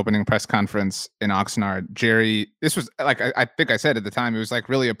Cowboys opening press conference in Oxnard, Jerry, this was like, I think I said at the time, it was like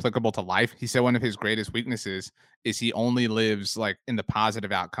really applicable to life. He said one of his greatest weaknesses is he only lives like in the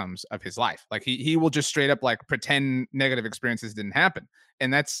positive outcomes of his life. Like he will just straight up like pretend negative experiences didn't happen.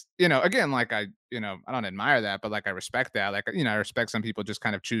 And that's, again, like I don't admire that, but like I respect that. Like, I respect some people just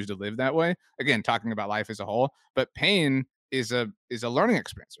kind of choose to live that way. Again, talking about life as a whole, but pain is a learning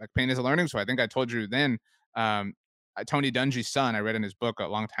experience. Like pain is a learning. So I think I told you then, Tony Dungy's son, I read in his book a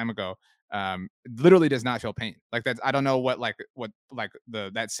long time ago, literally does not feel pain. Like that's, I don't know what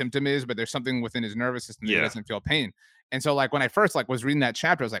that symptom is, but there's something within his nervous system that doesn't feel pain. And so like when I first was reading that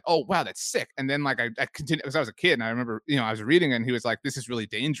chapter, I was like, oh wow, that's sick. And then like I continued because I was a kid and I remember, I was reading it and he was like, this is really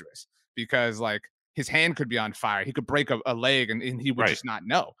dangerous because like his hand could be on fire. He could break a leg and he would just not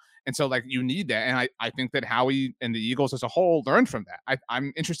know. And so like you need that. And I think that Howie and the Eagles as a whole learned from that.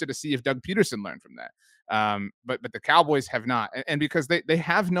 I'm interested to see if Doug Peterson learned from that. But the Cowboys have not. And because they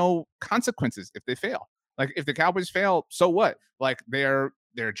have no consequences if they fail. Like if the Cowboys fail, so what? Like their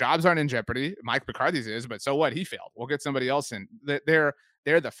jobs aren't in jeopardy. Mike McCarthy's is, but so what? He failed. We'll get somebody else in. They're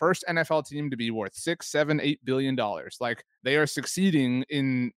the first NFL team to be worth $6, $7, $8 billion. Like they are succeeding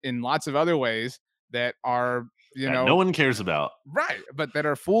in lots of other ways that are, no one cares about. Right. But that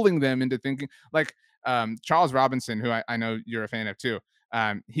are fooling them into thinking like Charles Robinson, who I know you're a fan of too.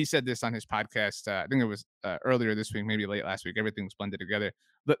 He said this on his podcast. I think it was earlier this week, maybe late last week. Everything's blended together.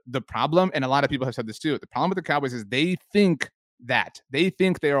 The problem, and a lot of people have said this too, the problem with the Cowboys is they think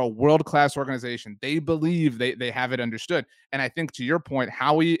they are a world-class organization. They believe they have it understood. And I think to your point,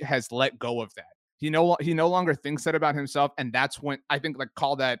 Howie has let go of that. He no longer thinks that about himself. And that's when I think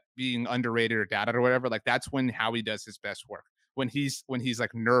call that being underrated or doubted or whatever. Like that's when Howie does his best work. When he's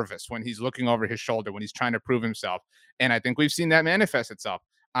like nervous, when he's looking over his shoulder, when he's trying to prove himself. And I think we've seen that manifest itself.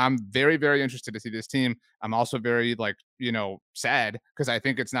 I'm very, very interested to see this team. I'm also very sad because I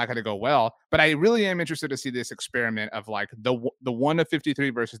think it's not going to go well, but I really am interested to see this experiment of like the 1 of 53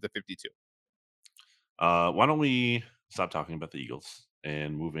 versus the 52. Why don't we stop talking about the Eagles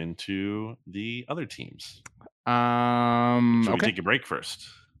and move into the other teams? Should we take a break first?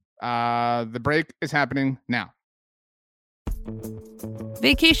 The break is happening now.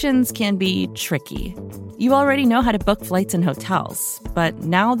 Vacations can be tricky. You already know how to book flights and hotels, but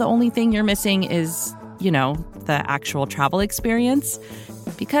now the only thing you're missing is, the actual travel experience.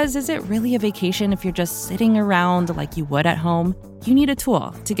 Because is it really a vacation if you're just sitting around like you would at home? You need a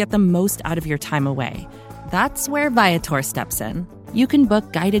tool to get the most out of your time away. That's where Viator steps in. You can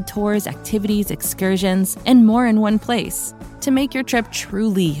book guided tours, activities, excursions, and more in one place to make your trip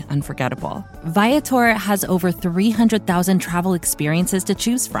truly unforgettable. Viator has over 300,000 travel experiences to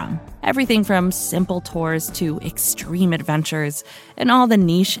choose from. Everything from simple tours to extreme adventures and all the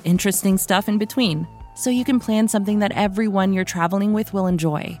niche, interesting stuff in between. So you can plan something that everyone you're traveling with will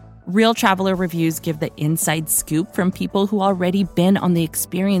enjoy. Real traveler reviews give the inside scoop from people who already been on the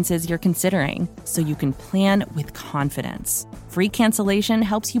experiences you're considering, so you can plan with confidence. Free cancellation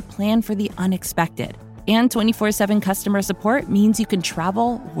helps you plan for the unexpected. And 24/7 customer support means you can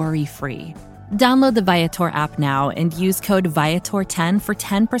travel worry-free. Download the Viator app now and use code Viator10 for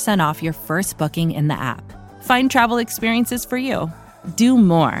 10% off your first booking in the app. Find travel experiences for you. Do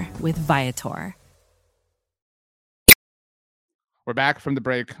more with Viator. We're back from the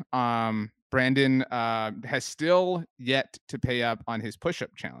break. Brandon has still yet to pay up on his push-up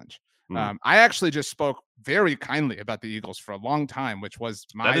challenge. I actually just spoke very kindly about the Eagles for a long time, which was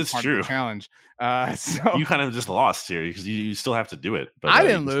my part of the challenge. So you kind of just lost here because you still have to do it. But I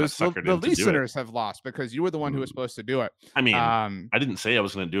didn't lose. The listeners have lost because you were the one who was supposed to do it. I mean, I didn't say I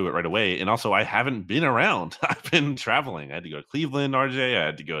was going to do it right away. And also, I haven't been around. I've been traveling. I had to go to Cleveland, RJ. I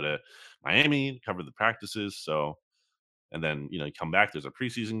had to go to Miami, cover the practices. So, and then, you come back. There's a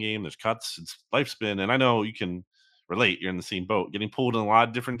preseason game. There's cuts. It's life spin. And I know you can relate. You're in the same boat, getting pulled in a lot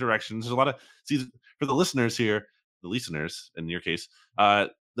of different directions. There's a lot of for the listeners here, the listeners in your case, there's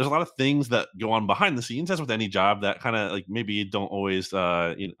a lot of things that go on behind the scenes, as with any job, that kind of like maybe you don't always,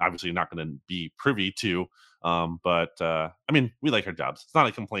 obviously you're not going to be privy to. But I mean, we like our jobs. It's not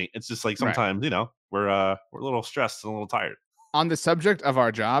a complaint. It's just like sometimes, we're a little stressed and a little tired. On the subject of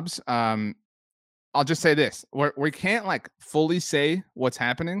our jobs, I'll just say this: we can't like fully say what's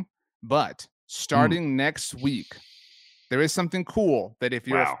happening, but starting next week, there is something cool that if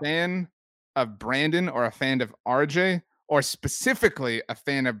you're a fan of Brandon or a fan of RJ, or specifically a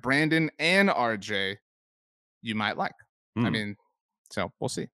fan of Brandon and RJ, you might like. I mean, so we'll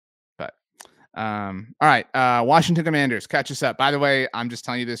see. But all right, Washington Commanders, catch us up. By the way, I'm just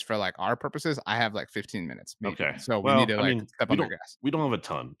telling you this for like our purposes. I have like 15 minutes. Maybe. Okay, so we need to step on the gas. We don't have a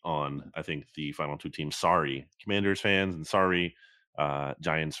ton on, I think, the final two teams. Sorry, Commanders fans, and sorry,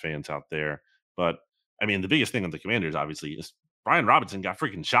 Giants fans out there. But I mean, the biggest thing on the Commanders, obviously, is Brian Robinson got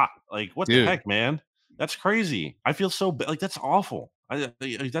freaking shot. Like, what the heck, man? That's crazy. I feel so bad. Like, that's awful.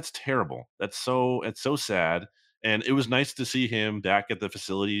 That's terrible. It's so sad. And it was nice to see him back at the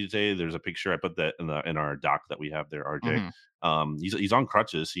facility today. There's a picture. I put that in our doc that we have there, RJ. He's on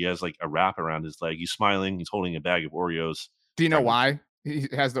crutches. He has like a wrap around his leg. He's smiling. He's holding a bag of Oreos. Do you know why he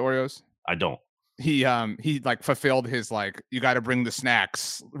has the Oreos? I don't. He like fulfilled his like you got to bring the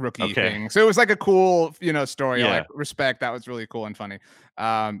snacks rookie thing. So it was like a cool story. Like respect. That was really cool and funny.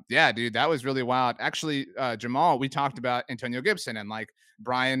 Yeah, dude, that was really wild. Actually, Jamal, we talked about Antonio Gibson and like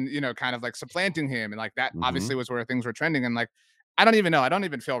Brian, kind of like supplanting him, and like that obviously was where things were trending. And like I don't even know. I don't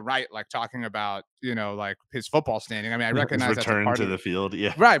even feel right like talking about like his football standing. I mean, I recognize his return to the field.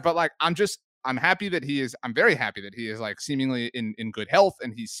 Yeah, right. But like I'm happy that I'm very happy that he is like seemingly in good health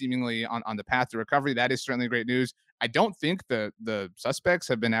and he's seemingly on the path to recovery. That is certainly great news. I don't think the suspects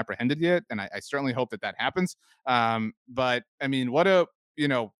have been apprehended yet, and I certainly hope that happens. But I mean, what a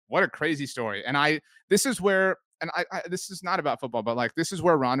crazy story. And this is where, and this is not about football, but like this is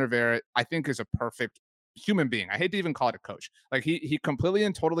where Ron Rivera, I think, is a perfect human being. I hate to even call it a coach. Like he completely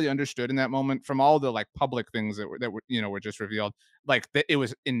and totally understood in that moment, from all the like public things that were just revealed, like that it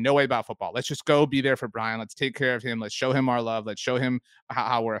was in no way about football. Let's just go be there for Brian. Let's take care of him. Let's show him our love. Let's show him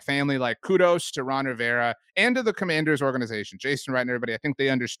how we're a family. Like kudos to Ron Rivera and to the Commanders organization, Jason Wright and everybody. I think they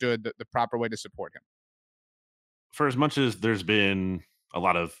understood the proper way to support him. For as much as there's been a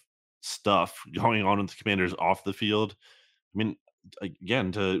lot of stuff going on with the Commanders off the field, I mean,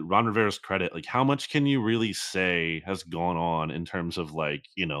 again, to Ron Rivera's credit, like how much can you really say has gone on in terms of like,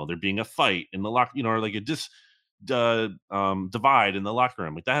 there being a fight in the locker, or like divide in the locker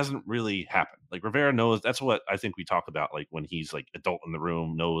room? Like that hasn't really happened. Like Rivera knows. That's what I think we talk about, like when he's like adult in the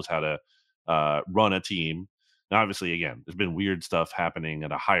room, knows how to run a team. Now, obviously, again, there's been weird stuff happening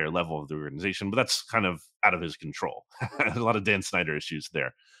at a higher level of the organization, but that's kind of out of his control. There's a lot of Dan Snyder issues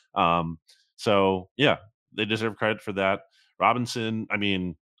there. So yeah, they deserve credit for that. Robinson, I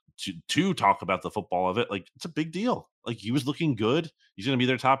mean, to talk about the football of it, like it's a big deal. Like he was looking good. He's going to be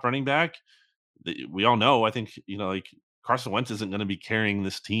their top running back. We all know, I think, like Carson Wentz isn't going to be carrying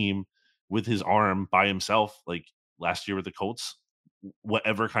this team with his arm by himself. Like last year with the Colts,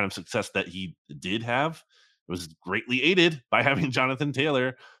 whatever kind of success that he did have, it was greatly aided by having Jonathan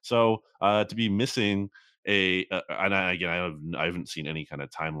Taylor. So to be missing and I haven't seen any kind of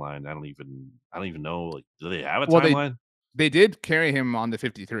timeline. I don't even know. Like, do they have a timeline? They did carry him on the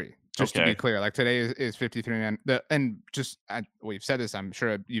 53. Just to be Okay. clear, like today is 53 man. And just we've said this. I'm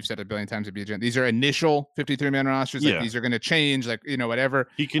sure you've said it a billion times. These are initial 53 man rosters. Like Yeah. these are going to change. Like whatever.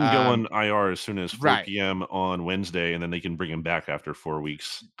 He can go on IR as soon as 4 Right. PM on Wednesday, and then they can bring him back after 4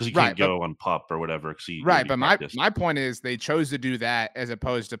 weeks because he Right. can't go on PUP or whatever because he Right, already but practiced. my point is they chose to do that as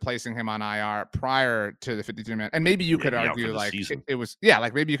opposed to placing him on IR prior to the 53 man. And maybe you could argue like it was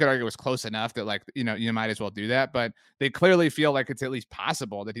like maybe you could argue it was close enough that like you might as well do that. But they clearly feel like it's at least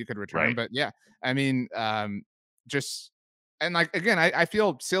possible that he could return. Right. But yeah, I mean, just and like again, I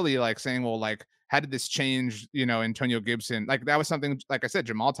feel silly like saying, well, like how did this change, Antonio Gibson? Like that was something, like I said,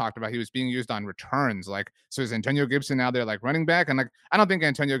 Jamal talked about. He was being used on returns. Like, so is Antonio Gibson now they're like running back? And like, I don't think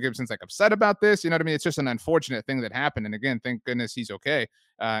Antonio Gibson's like upset about this. You know what I mean? It's just an unfortunate thing that happened. And again, thank goodness he's okay.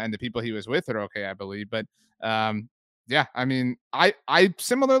 And the people he was with are okay, I believe. But yeah, I mean, I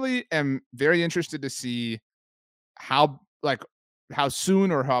similarly am very interested to see how soon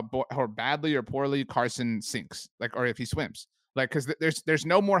or how badly or poorly Carson sinks, like, or if he swims. Like, because there's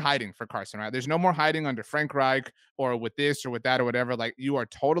no more hiding for Carson, right? There's no more hiding under Frank Reich or with this or with that or whatever. Like, you are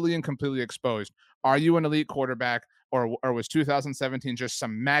totally and completely exposed. Are you an elite quarterback, or was 2017 just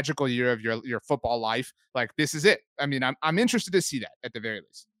some magical year of your football life? Like, this is it. I mean, I'm interested to see that at the very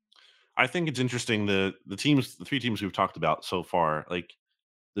least. I think it's interesting the three teams we've talked about so far, like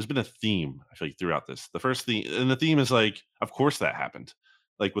there's been a theme, I feel like, throughout this. The first theme, and the theme is like, of course that happened.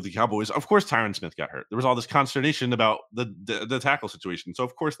 Like with the Cowboys, of course Tyron Smith got hurt. There was all this consternation about the tackle situation, so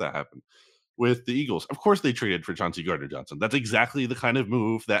of course that happened. With the Eagles, of course they traded for Chauncey Gardner Johnson. That's exactly the kind of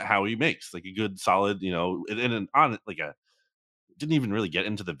move that Howie makes, like a good, solid, and on like a didn't even really get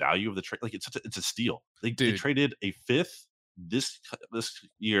into the value of the trade. Like it's a steal. They traded a fifth this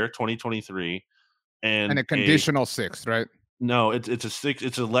year, 2023, And and a conditional sixth, right? No, it's a six.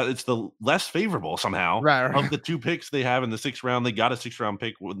 It's the less favorable somehow Right. of the 2 picks they have in the 6th round. They got a 6th round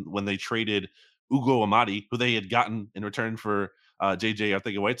pick when they traded Ugo Amadi, who they had gotten in return for JJ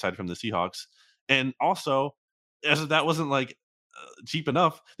Arcega-Whiteside from the Seahawks. And also, as if that wasn't like cheap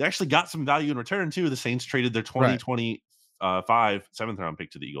enough, they actually got some value in return too. The Saints traded their 2025 7th round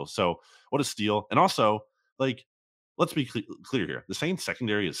pick to the Eagles. So what a steal! And also, like, let's be clear here. The Saints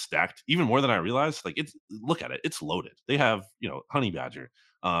secondary is stacked even more than I realized. Like, look at it. It's loaded. They have, Honey Badger,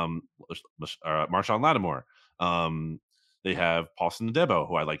 Marshawn Lattimore. They have Paulson Adebo,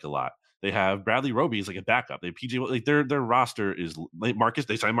 who I like a lot. They have Bradley Roby as like a backup. They have PJ, like their roster is like Marcus.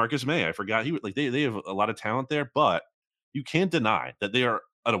 They signed Marcus May. I forgot they have a lot of talent there, but you can't deny that they are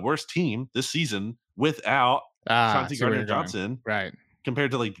at a worse team this season without Chauncey Gardner Johnson, right?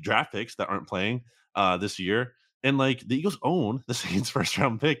 Compared to like draft picks that aren't playing this year. And like the Eagles own the Saints' 1st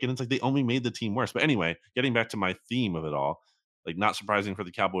round pick, and it's like they only made the team worse. But anyway, getting back to my theme of it all, like not surprising for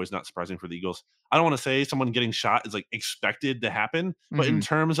the Cowboys, not surprising for the Eagles. I don't want to say someone getting shot is like expected to happen, but in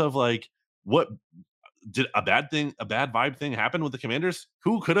terms of like what did a bad vibe thing happen with the Commanders?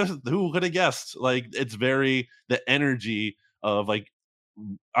 Who could have guessed? Like it's very the energy of like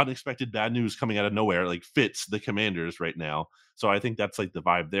unexpected bad news coming out of nowhere like fits the Commanders right now. So I think that's like the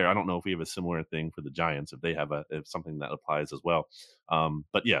vibe there. I don't know if we have a similar thing for the Giants, if they have if something that applies as well.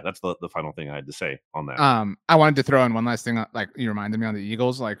 But yeah, that's the final thing I had to say on that. I wanted to throw in one last thing. Like you reminded me on the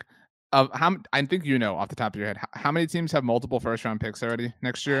Eagles, like how I think off the top of your head how many teams have multiple 1st round picks already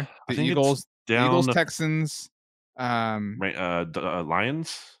next year? The Eagles, Texans, Lions,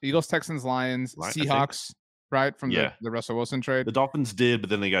 Eagles, Texans, Lions, Seahawks, right? From the Russell Wilson trade. The Dolphins did,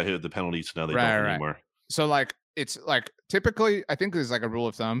 but then they got hit with the penalties, so now they don't anymore. So like it's like typically I think there's like a rule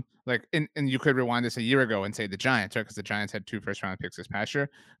of thumb, like and you could rewind this a year ago and say the Giants, right? Because the Giants had 2 1st round picks this past year.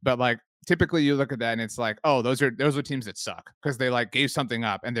 But like typically you look at that and it's like, oh, those are teams that suck because they like gave something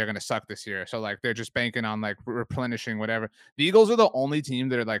up and they're gonna suck this year. So like they're just banking on like replenishing whatever. The Eagles are the only team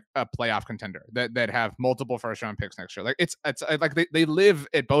that are like a playoff contender that have multiple 1st round picks next year. Like it's like they live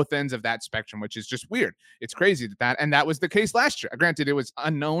at both ends of that spectrum, which is just weird. It's crazy and that was the case last year. Granted, it was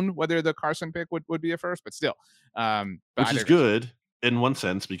unknown whether the Carson pick would be a first, but still. Which is good in one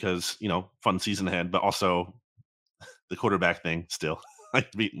sense because fun season ahead, but also the quarterback thing still like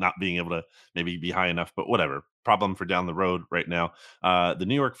not being able to maybe be high enough, but whatever. Problem for down the road right now. The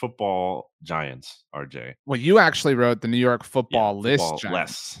New York Football Giants, RJ. Well, you actually wrote the New York Football list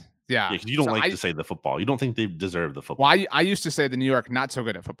Giants. Yeah, because you don't like to say the football. You don't think they deserve the football. Well, I used to say the New York not so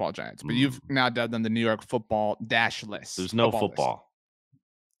good at football Giants, but you've now dubbed them the New York Football -list. There's no football.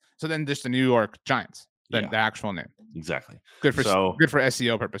 So then just the New York Giants, the actual name. Exactly. Good for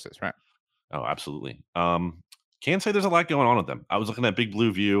SEO purposes, right? Oh, absolutely. Can't say there's a lot going on with them. I was looking at Big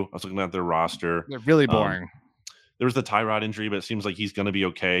Blue View. I was looking at their roster. They're really boring. There was the Tyrod injury, but it seems like he's going to be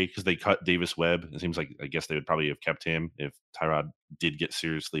okay because they cut Davis Webb. It seems like I guess they would probably have kept him if Tyrod did get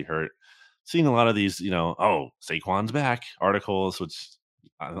seriously hurt. Seeing a lot of these, oh, Saquon's back articles, which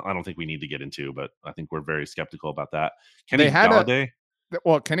I don't think we need to get into, but I think we're very skeptical about that. They Kenny had Galladay.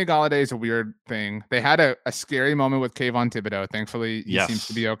 Kenny Galladay is a weird thing. They had a scary moment with Kayvon Thibodeau. Thankfully, he seems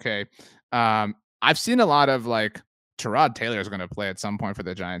to be okay. I've seen a lot of like Tyrod Taylor is going to play at some point for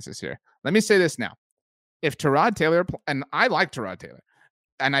the Giants this year. Let me say this now. If Tyrod Taylor, and I like Tyrod Taylor,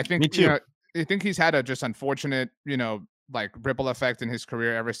 and I think, Me too. I think he's had a just unfortunate, like ripple effect in his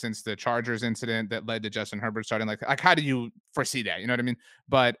career ever since the Chargers incident that led to Justin Herbert starting. Like how do you foresee that? You know what I mean?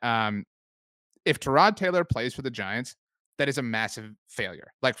 But if Tyrod Taylor plays for the Giants, that is a massive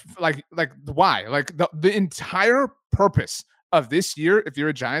failure. Like why? Like the entire purpose of this year, if you're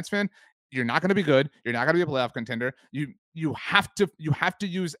a Giants fan, you're not going to be good. You're not going to be a playoff contender. You have to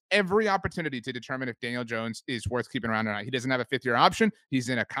use every opportunity to determine if Daniel Jones is worth keeping around or not. He doesn't have a 5th-year option. He's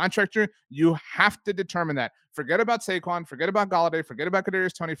in a contract year. You have to determine that. Forget about Saquon. Forget about Galladay. Forget about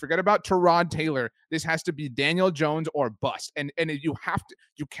Kadarius Toney. Forget about Tyrod Taylor. This has to be Daniel Jones or bust. And you have to.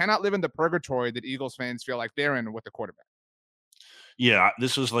 You cannot live in the purgatory that Eagles fans feel like they're in with the quarterback. Yeah,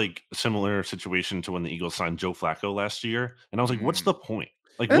 this was like a similar situation to when the Eagles signed Joe Flacco last year, and I was like, "What's the point?"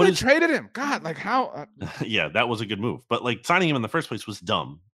 Like, and what they is traded him? God, like how? Yeah, that was a good move. But like signing him in the first place was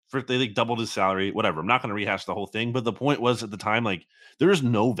dumb. First, they like doubled his salary, whatever. I'm not going to rehash the whole thing, but the point was at the time, like, there is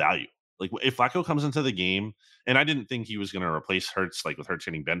no value. Like, if Flacco comes into the game, and I didn't think he was going to replace Hurts, like with Hurts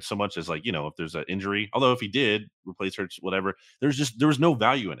getting benched so much as like, if there's an injury, although if he did replace Hurts, whatever, there was no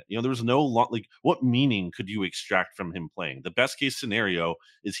value in it. There was no like, what meaning could you extract from him playing? The best case scenario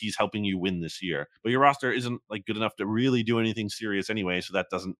is he's helping you win this year, but your roster isn't like good enough to really do anything serious anyway, so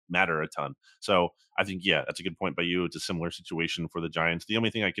that doesn't matter a ton. So I think, yeah, that's a good point by you. It's a similar situation for the Giants. The only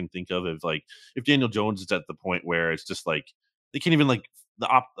thing I can think of is like if Daniel Jones is at the point where it's just like they can't even like the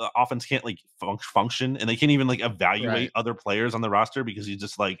offense can't like function, and they can't even like evaluate other players on the roster because he's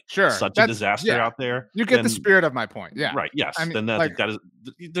just like such a disaster out there. You get the spirit of my point. Yeah. Right. Yes. I mean, then that is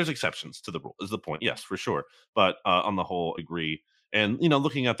there's exceptions to the rule is the point. Yes, for sure. But on the whole, agree. And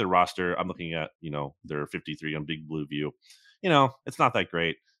looking at their roster, I'm looking at their 53 on Big Blue View. It's not that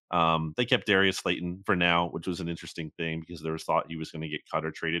great. They kept Darius Slayton for now, which was an interesting thing because there was thought he was going to get cut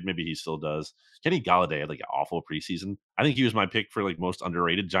or traded. Maybe he still does. Kenny Galladay had like an awful preseason. I think he was my pick for like most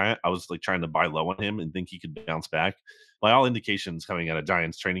underrated Giant. I was like trying to buy low on him and think he could bounce back. By all indications coming out of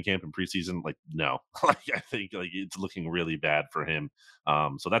Giants training camp and preseason, like no, like I think like it's looking really bad for him.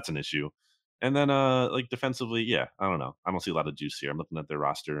 So that's an issue. And then like defensively, yeah, I don't know. I don't see a lot of juice here. I'm looking at their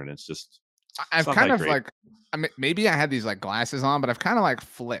roster and it's just I've kind of like, I mean, maybe I had these like glasses on, but I've kind of like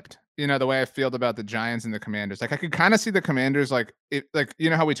flipped, the way I feel about the Giants and the Commanders. Like I could kind of see the Commanders, like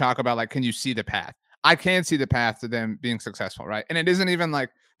how we talk about, like, can you see the path? I can see the path to them being successful. Right. And it isn't even like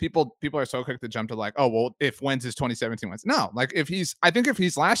people are so quick to jump to like, oh, well, if Wentz is 2017 Wentz. No, like I think if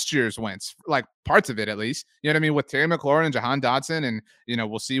he's last year's Wentz, like parts of it at least, you know what I mean? With Terry McLaurin and Jahan Dotson, and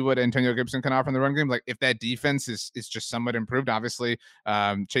we'll see what Antonio Gibson can offer in the run game. Like if that defense is just somewhat improved, obviously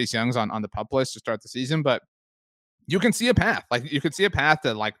Chase Young's on the pup list to start the season, but you can see a path. Like you could see a path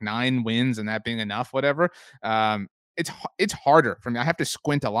to like 9 wins and that being enough, whatever. It's harder for me. I have to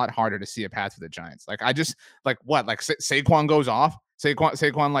squint a lot harder to see a path for the Giants. Like I just like what like Saquon goes off.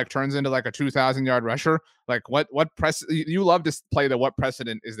 Saquon like turns into like a 2,000-yard rusher. Like what you love to play the what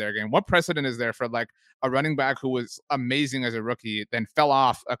precedent is there game. What precedent is there for like a running back who was amazing as a rookie, then fell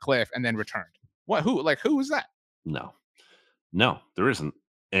off a cliff and then returned? Who was that? No, there isn't.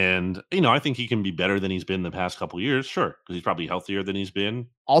 And I think he can be better than he's been the past couple of years. Sure, because he's probably healthier than he's been.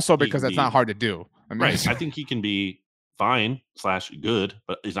 Also, because that's not hard to do. I mean, right. I think he can be fine / good,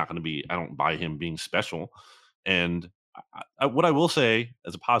 but he's not going to be. I don't buy him being special. And what I will say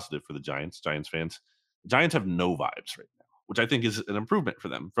as a positive for the Giants fans, the Giants have no vibes right now, which I think is an improvement for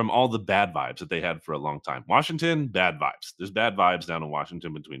them from all the bad vibes that they had for a long time. Washington, bad vibes. There's bad vibes down in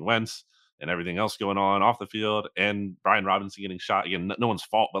Washington between Wentz and everything else going on off the field, and Brian Robinson getting shot. Again, no one's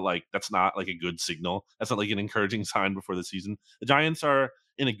fault, but like that's not like a good signal. That's not like an encouraging sign before the season. The Giants are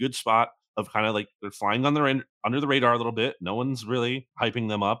in a good spot of kind of like they're flying on under the radar a little bit. No one's really hyping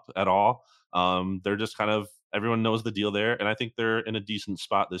them up at all. They're just kind of everyone knows the deal there, and I think they're in a decent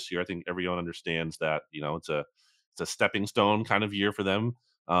spot this year. I think everyone understands that it's a stepping stone kind of year for them.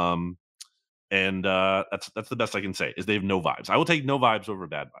 And that's the best I can say is they have no vibes. I will take no vibes over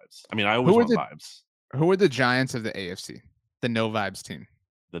bad vibes. I mean, I always want vibes. Who are the Giants of the AFC? The no vibes team.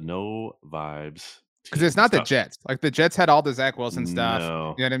 The no vibes. Because it's not the Jets. Like the Jets had all the Zach Wilson stuff.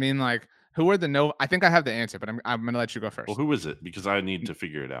 No. You know what I mean? Like who are the no? I think I have the answer, but I'm going to let you go first. Well, who is it? Because I need to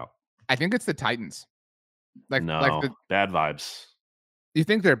figure it out. I think it's the Titans. Like No, bad vibes. you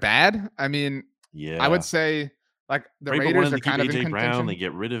think they're bad? I mean, I would Yeah. say like the Vrabel Raiders wanted are to keep kind of in AJ Brown. They contention.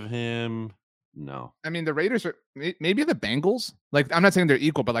 get rid of him. No. I mean, the Raiders are maybe the Bengals. Like, I'm not saying they're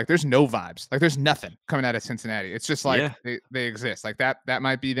equal, but like, there's no vibes. Like, there's nothing coming out of Cincinnati. It's just like Yeah, they exist. Like that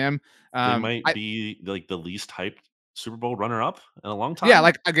might be them. they might I be like the least hyped Super Bowl runner up in a long Yeah, time.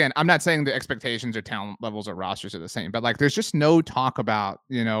 like again, I'm not saying the expectations or talent levels or rosters are the same, but like, there's just no talk about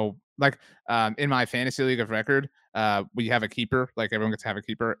like in my fantasy league of record, we have a keeper. Like everyone gets to have a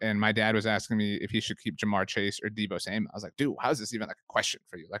keeper, and my dad was asking me if he should keep Jamar Chase or Debo Samuel. I was like, dude, how is this even like a question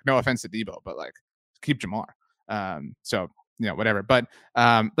for you? Like, no offense to Debo, but like, keep Jamar. So whatever. But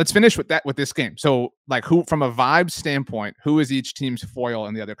let's finish with this game. So, like, who from a vibe standpoint, who is each team's foil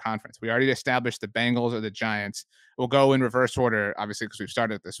in the other conference? We already established the Bengals or the Giants. We'll go in reverse order, obviously, because we've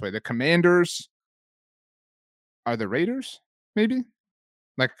started it this way. The Commanders are the Raiders, maybe?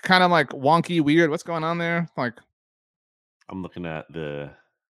 Like, kind of like wonky, weird. What's going on there? Like, I'm looking at the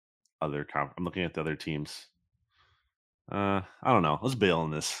I'm looking at the other teams. I don't know. Let's bail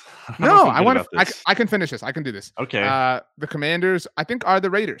on this. I don't no, feel I good want to. about this. I can finish this. I can do this. Okay, The Commanders, I think, are the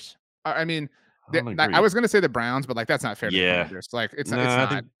Raiders. I mean, I don't I agree. was going to say the Browns, but like that's not fair to the Yeah, Commanders. Like, it's no, I not.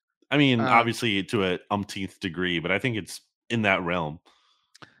 think. I mean, Um, obviously to a umpteenth degree, but I think it's in that realm.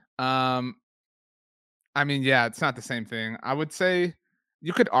 um, I mean, yeah, it's not the same thing. I would say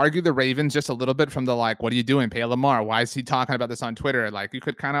you could argue the Ravens just a little bit from the like, what are you doing, pay Lamar? Why is he talking about this on Twitter? Like, you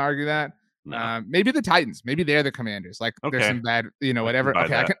could kind of argue that. No. Maybe the Titans, maybe they're the Commanders. Like, there's Okay, some bad, I can whatever. buy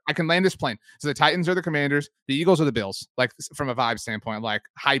Okay, that. I can land this plane. So the Titans are the Commanders, the Eagles are the Bills. Like from a vibe standpoint, like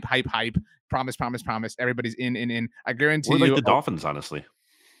hype, hype, hype, promise, promise, promise. Everybody's in. I guarantee Or like you, the Dolphins, honestly.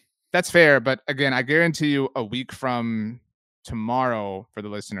 that's fair, but again, I guarantee you a week from tomorrow for the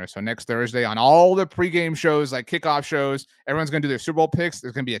listener. So next Thursday on all the pregame shows, like kickoff shows, everyone's gonna do their Super Bowl picks.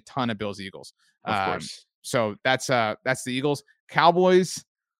 There's gonna be a ton of Bills Eagles. Of course. So that's the Eagles. Cowboys.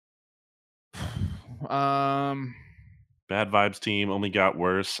 Um, Bad vibes team only got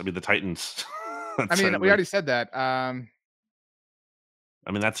worse. I mean, the Titans. I mean, we Like, already said that. I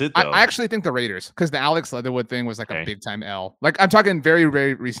mean, that's it I though. actually think the Raiders, because the Alex Leatherwood thing was like a Okay. big time L. Like I'm talking very,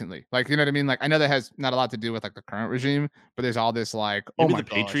 very recently. Like, you know what I mean? Like I know that has not a lot to do with like the current regime, but there's all this like, oh Maybe my the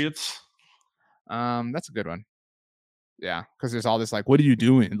gosh. Patriots. That's a good one. Yeah, because there's all this like, what are you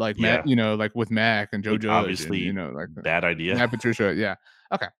doing? Like Matt, Yeah. like with Mac and Joe Like, Judge, obviously, and like bad idea. Matt Patricia. Yeah.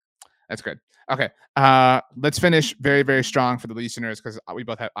 Okay. That's good. Okay. Let's finish very, very strong for the listeners because we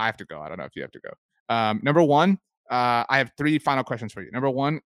both have. I have to go. I don't know if you have to go. Number one, I have 3 final questions for you. Number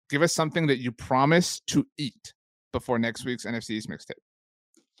one, give us something that you promise to eat before next week's NFC East mixtape.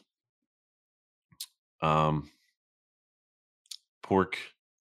 Pork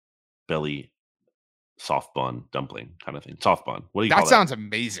belly soft bun dumpling kind of thing. Soft bun. What do you That call that? sounds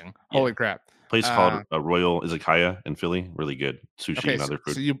amazing. Yeah. Holy crap. Place called Royal Izakaya in Philly. Really good sushi Okay, and other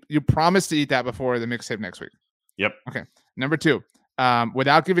food. so you promise to eat that before the mixtape next week. Yep. Okay. Number 2,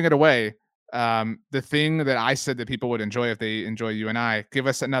 without giving it away, the thing that I said that people would enjoy if they enjoy you and I, give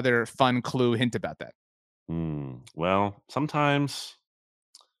us another fun clue hint about that. Well, sometimes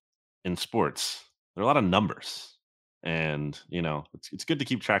in sports, there are a lot of numbers. And, it's good to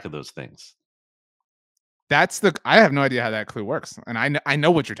keep track of those things. I have no idea how that clue works. And I know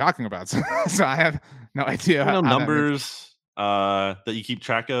what you're talking about. So I have no idea how Numbers that you keep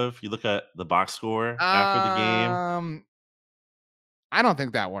track of. You look at the box score after the game. I don't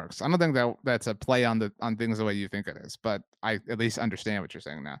think that works. I don't think that's a play on things the way you think it is, but I at least understand what you're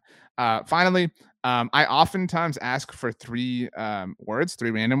saying now. Finally, I oftentimes ask for 3 words,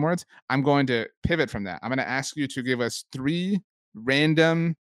 3 random words. I'm going to pivot from that. I'm going to ask you to give us 3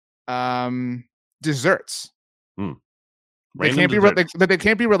 random desserts. They can't Desserts. but they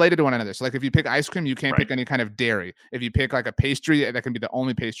can't be related to one another. So like if you pick ice cream, you can't Right. pick any kind of dairy. If you pick like a pastry, that can be the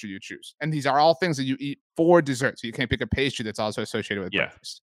only pastry you choose. And these are all things that you eat for dessert. So you can't pick a pastry that's also associated with Yeah.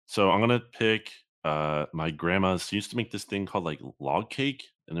 breakfast. So I'm gonna pick my grandma's used to make this thing called like log cake,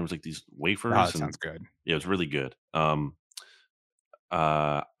 and there was like these wafers. Oh, that and sounds good. Yeah, it was really good. I'm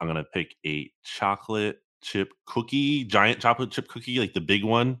gonna pick a giant chocolate chip cookie, like the big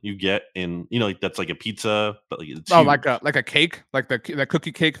one you get in, like that's like a pizza, but like it's Oh, huge. like a cake, like the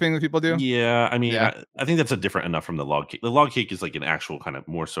cookie cake thing that people do. Yeah, I mean, Yeah. I think that's a different enough from the log cake. The log cake is like an actual kind of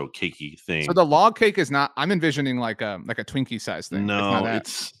more so cakey thing. So the log cake is not. I'm envisioning like a Twinkie size thing. It's not No, that.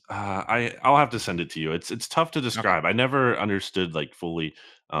 it's I'll have to send it to you. It's tough to Okay. describe. I never understood like fully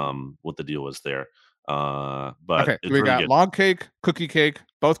what the deal was there. But Okay. it's We really got good. log cake, cookie cake,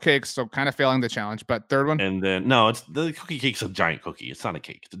 both cakes. So kind of failing the challenge. But third one. And then no, it's the cookie cake's a giant cookie. It's not a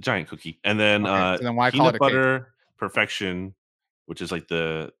cake. It's a giant cookie. And then Okay. So then why call it peanut a cake? butter perfection, which is like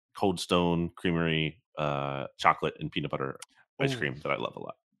the Cold Stone Creamery chocolate and peanut butter ice cream that I love a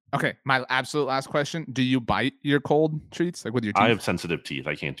lot. Okay, my absolute last question. Do you bite your cold treats like with your teeth? I have sensitive teeth.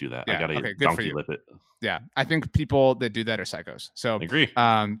 I can't do that. Yeah, I gotta okay, good for donkey you. lip it. Yeah, I think people that do that are psychos. So I agree.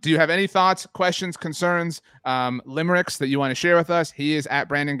 Do you have any thoughts, questions, concerns, limericks that you want to share with us? He is at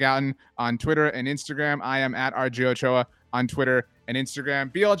Brandon Gowton on Twitter and Instagram. I am at RJ Ochoa on Twitter and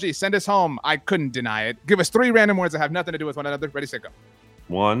Instagram. BLG, send us home. I couldn't deny it. Give us 3 random words that have nothing to do with one another. Ready, set, go.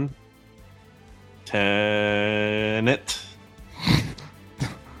 1. Tenet.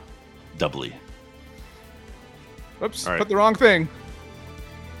 Doubly. Oops, All right. put the wrong thing.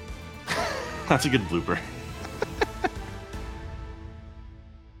 That's a good blooper.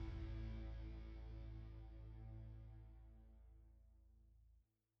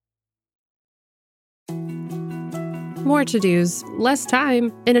 More to-dos, less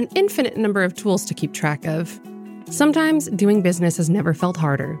time, and an infinite number of tools to keep track of. Sometimes doing business has never felt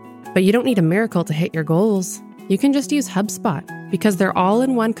harder, but you don't need a miracle to hit your goals. You can just use HubSpot, because their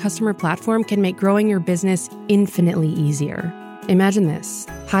all-in-one customer platform can make growing your business infinitely easier. Imagine this: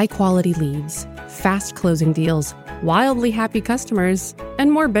 high-quality leads, fast closing deals, wildly happy customers,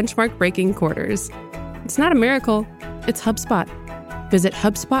 and more benchmark-breaking quarters. It's not a miracle, it's HubSpot. Visit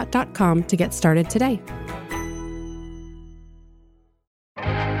HubSpot.com to get started today.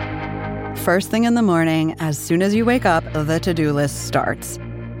 First thing in the morning, as soon as you wake up, the to-do list starts.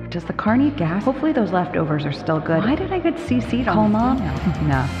 Does the car need gas? Hopefully those leftovers are still good. Why did I get CC'd on Mom?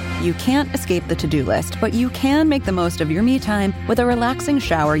 No. You can't escape the to-do list, but you can make the most of your me time with a relaxing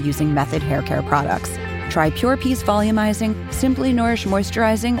shower using Method Hair Care products. Try Pure Peace Volumizing, Simply Nourish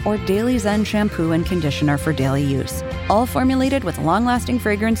Moisturizing, or Daily Zen Shampoo and Conditioner for daily use. All formulated with long-lasting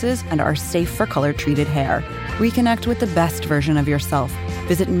fragrances and are safe for color-treated hair. Reconnect with the best version of yourself.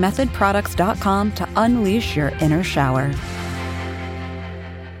 Visit methodproducts.com to unleash your inner shower.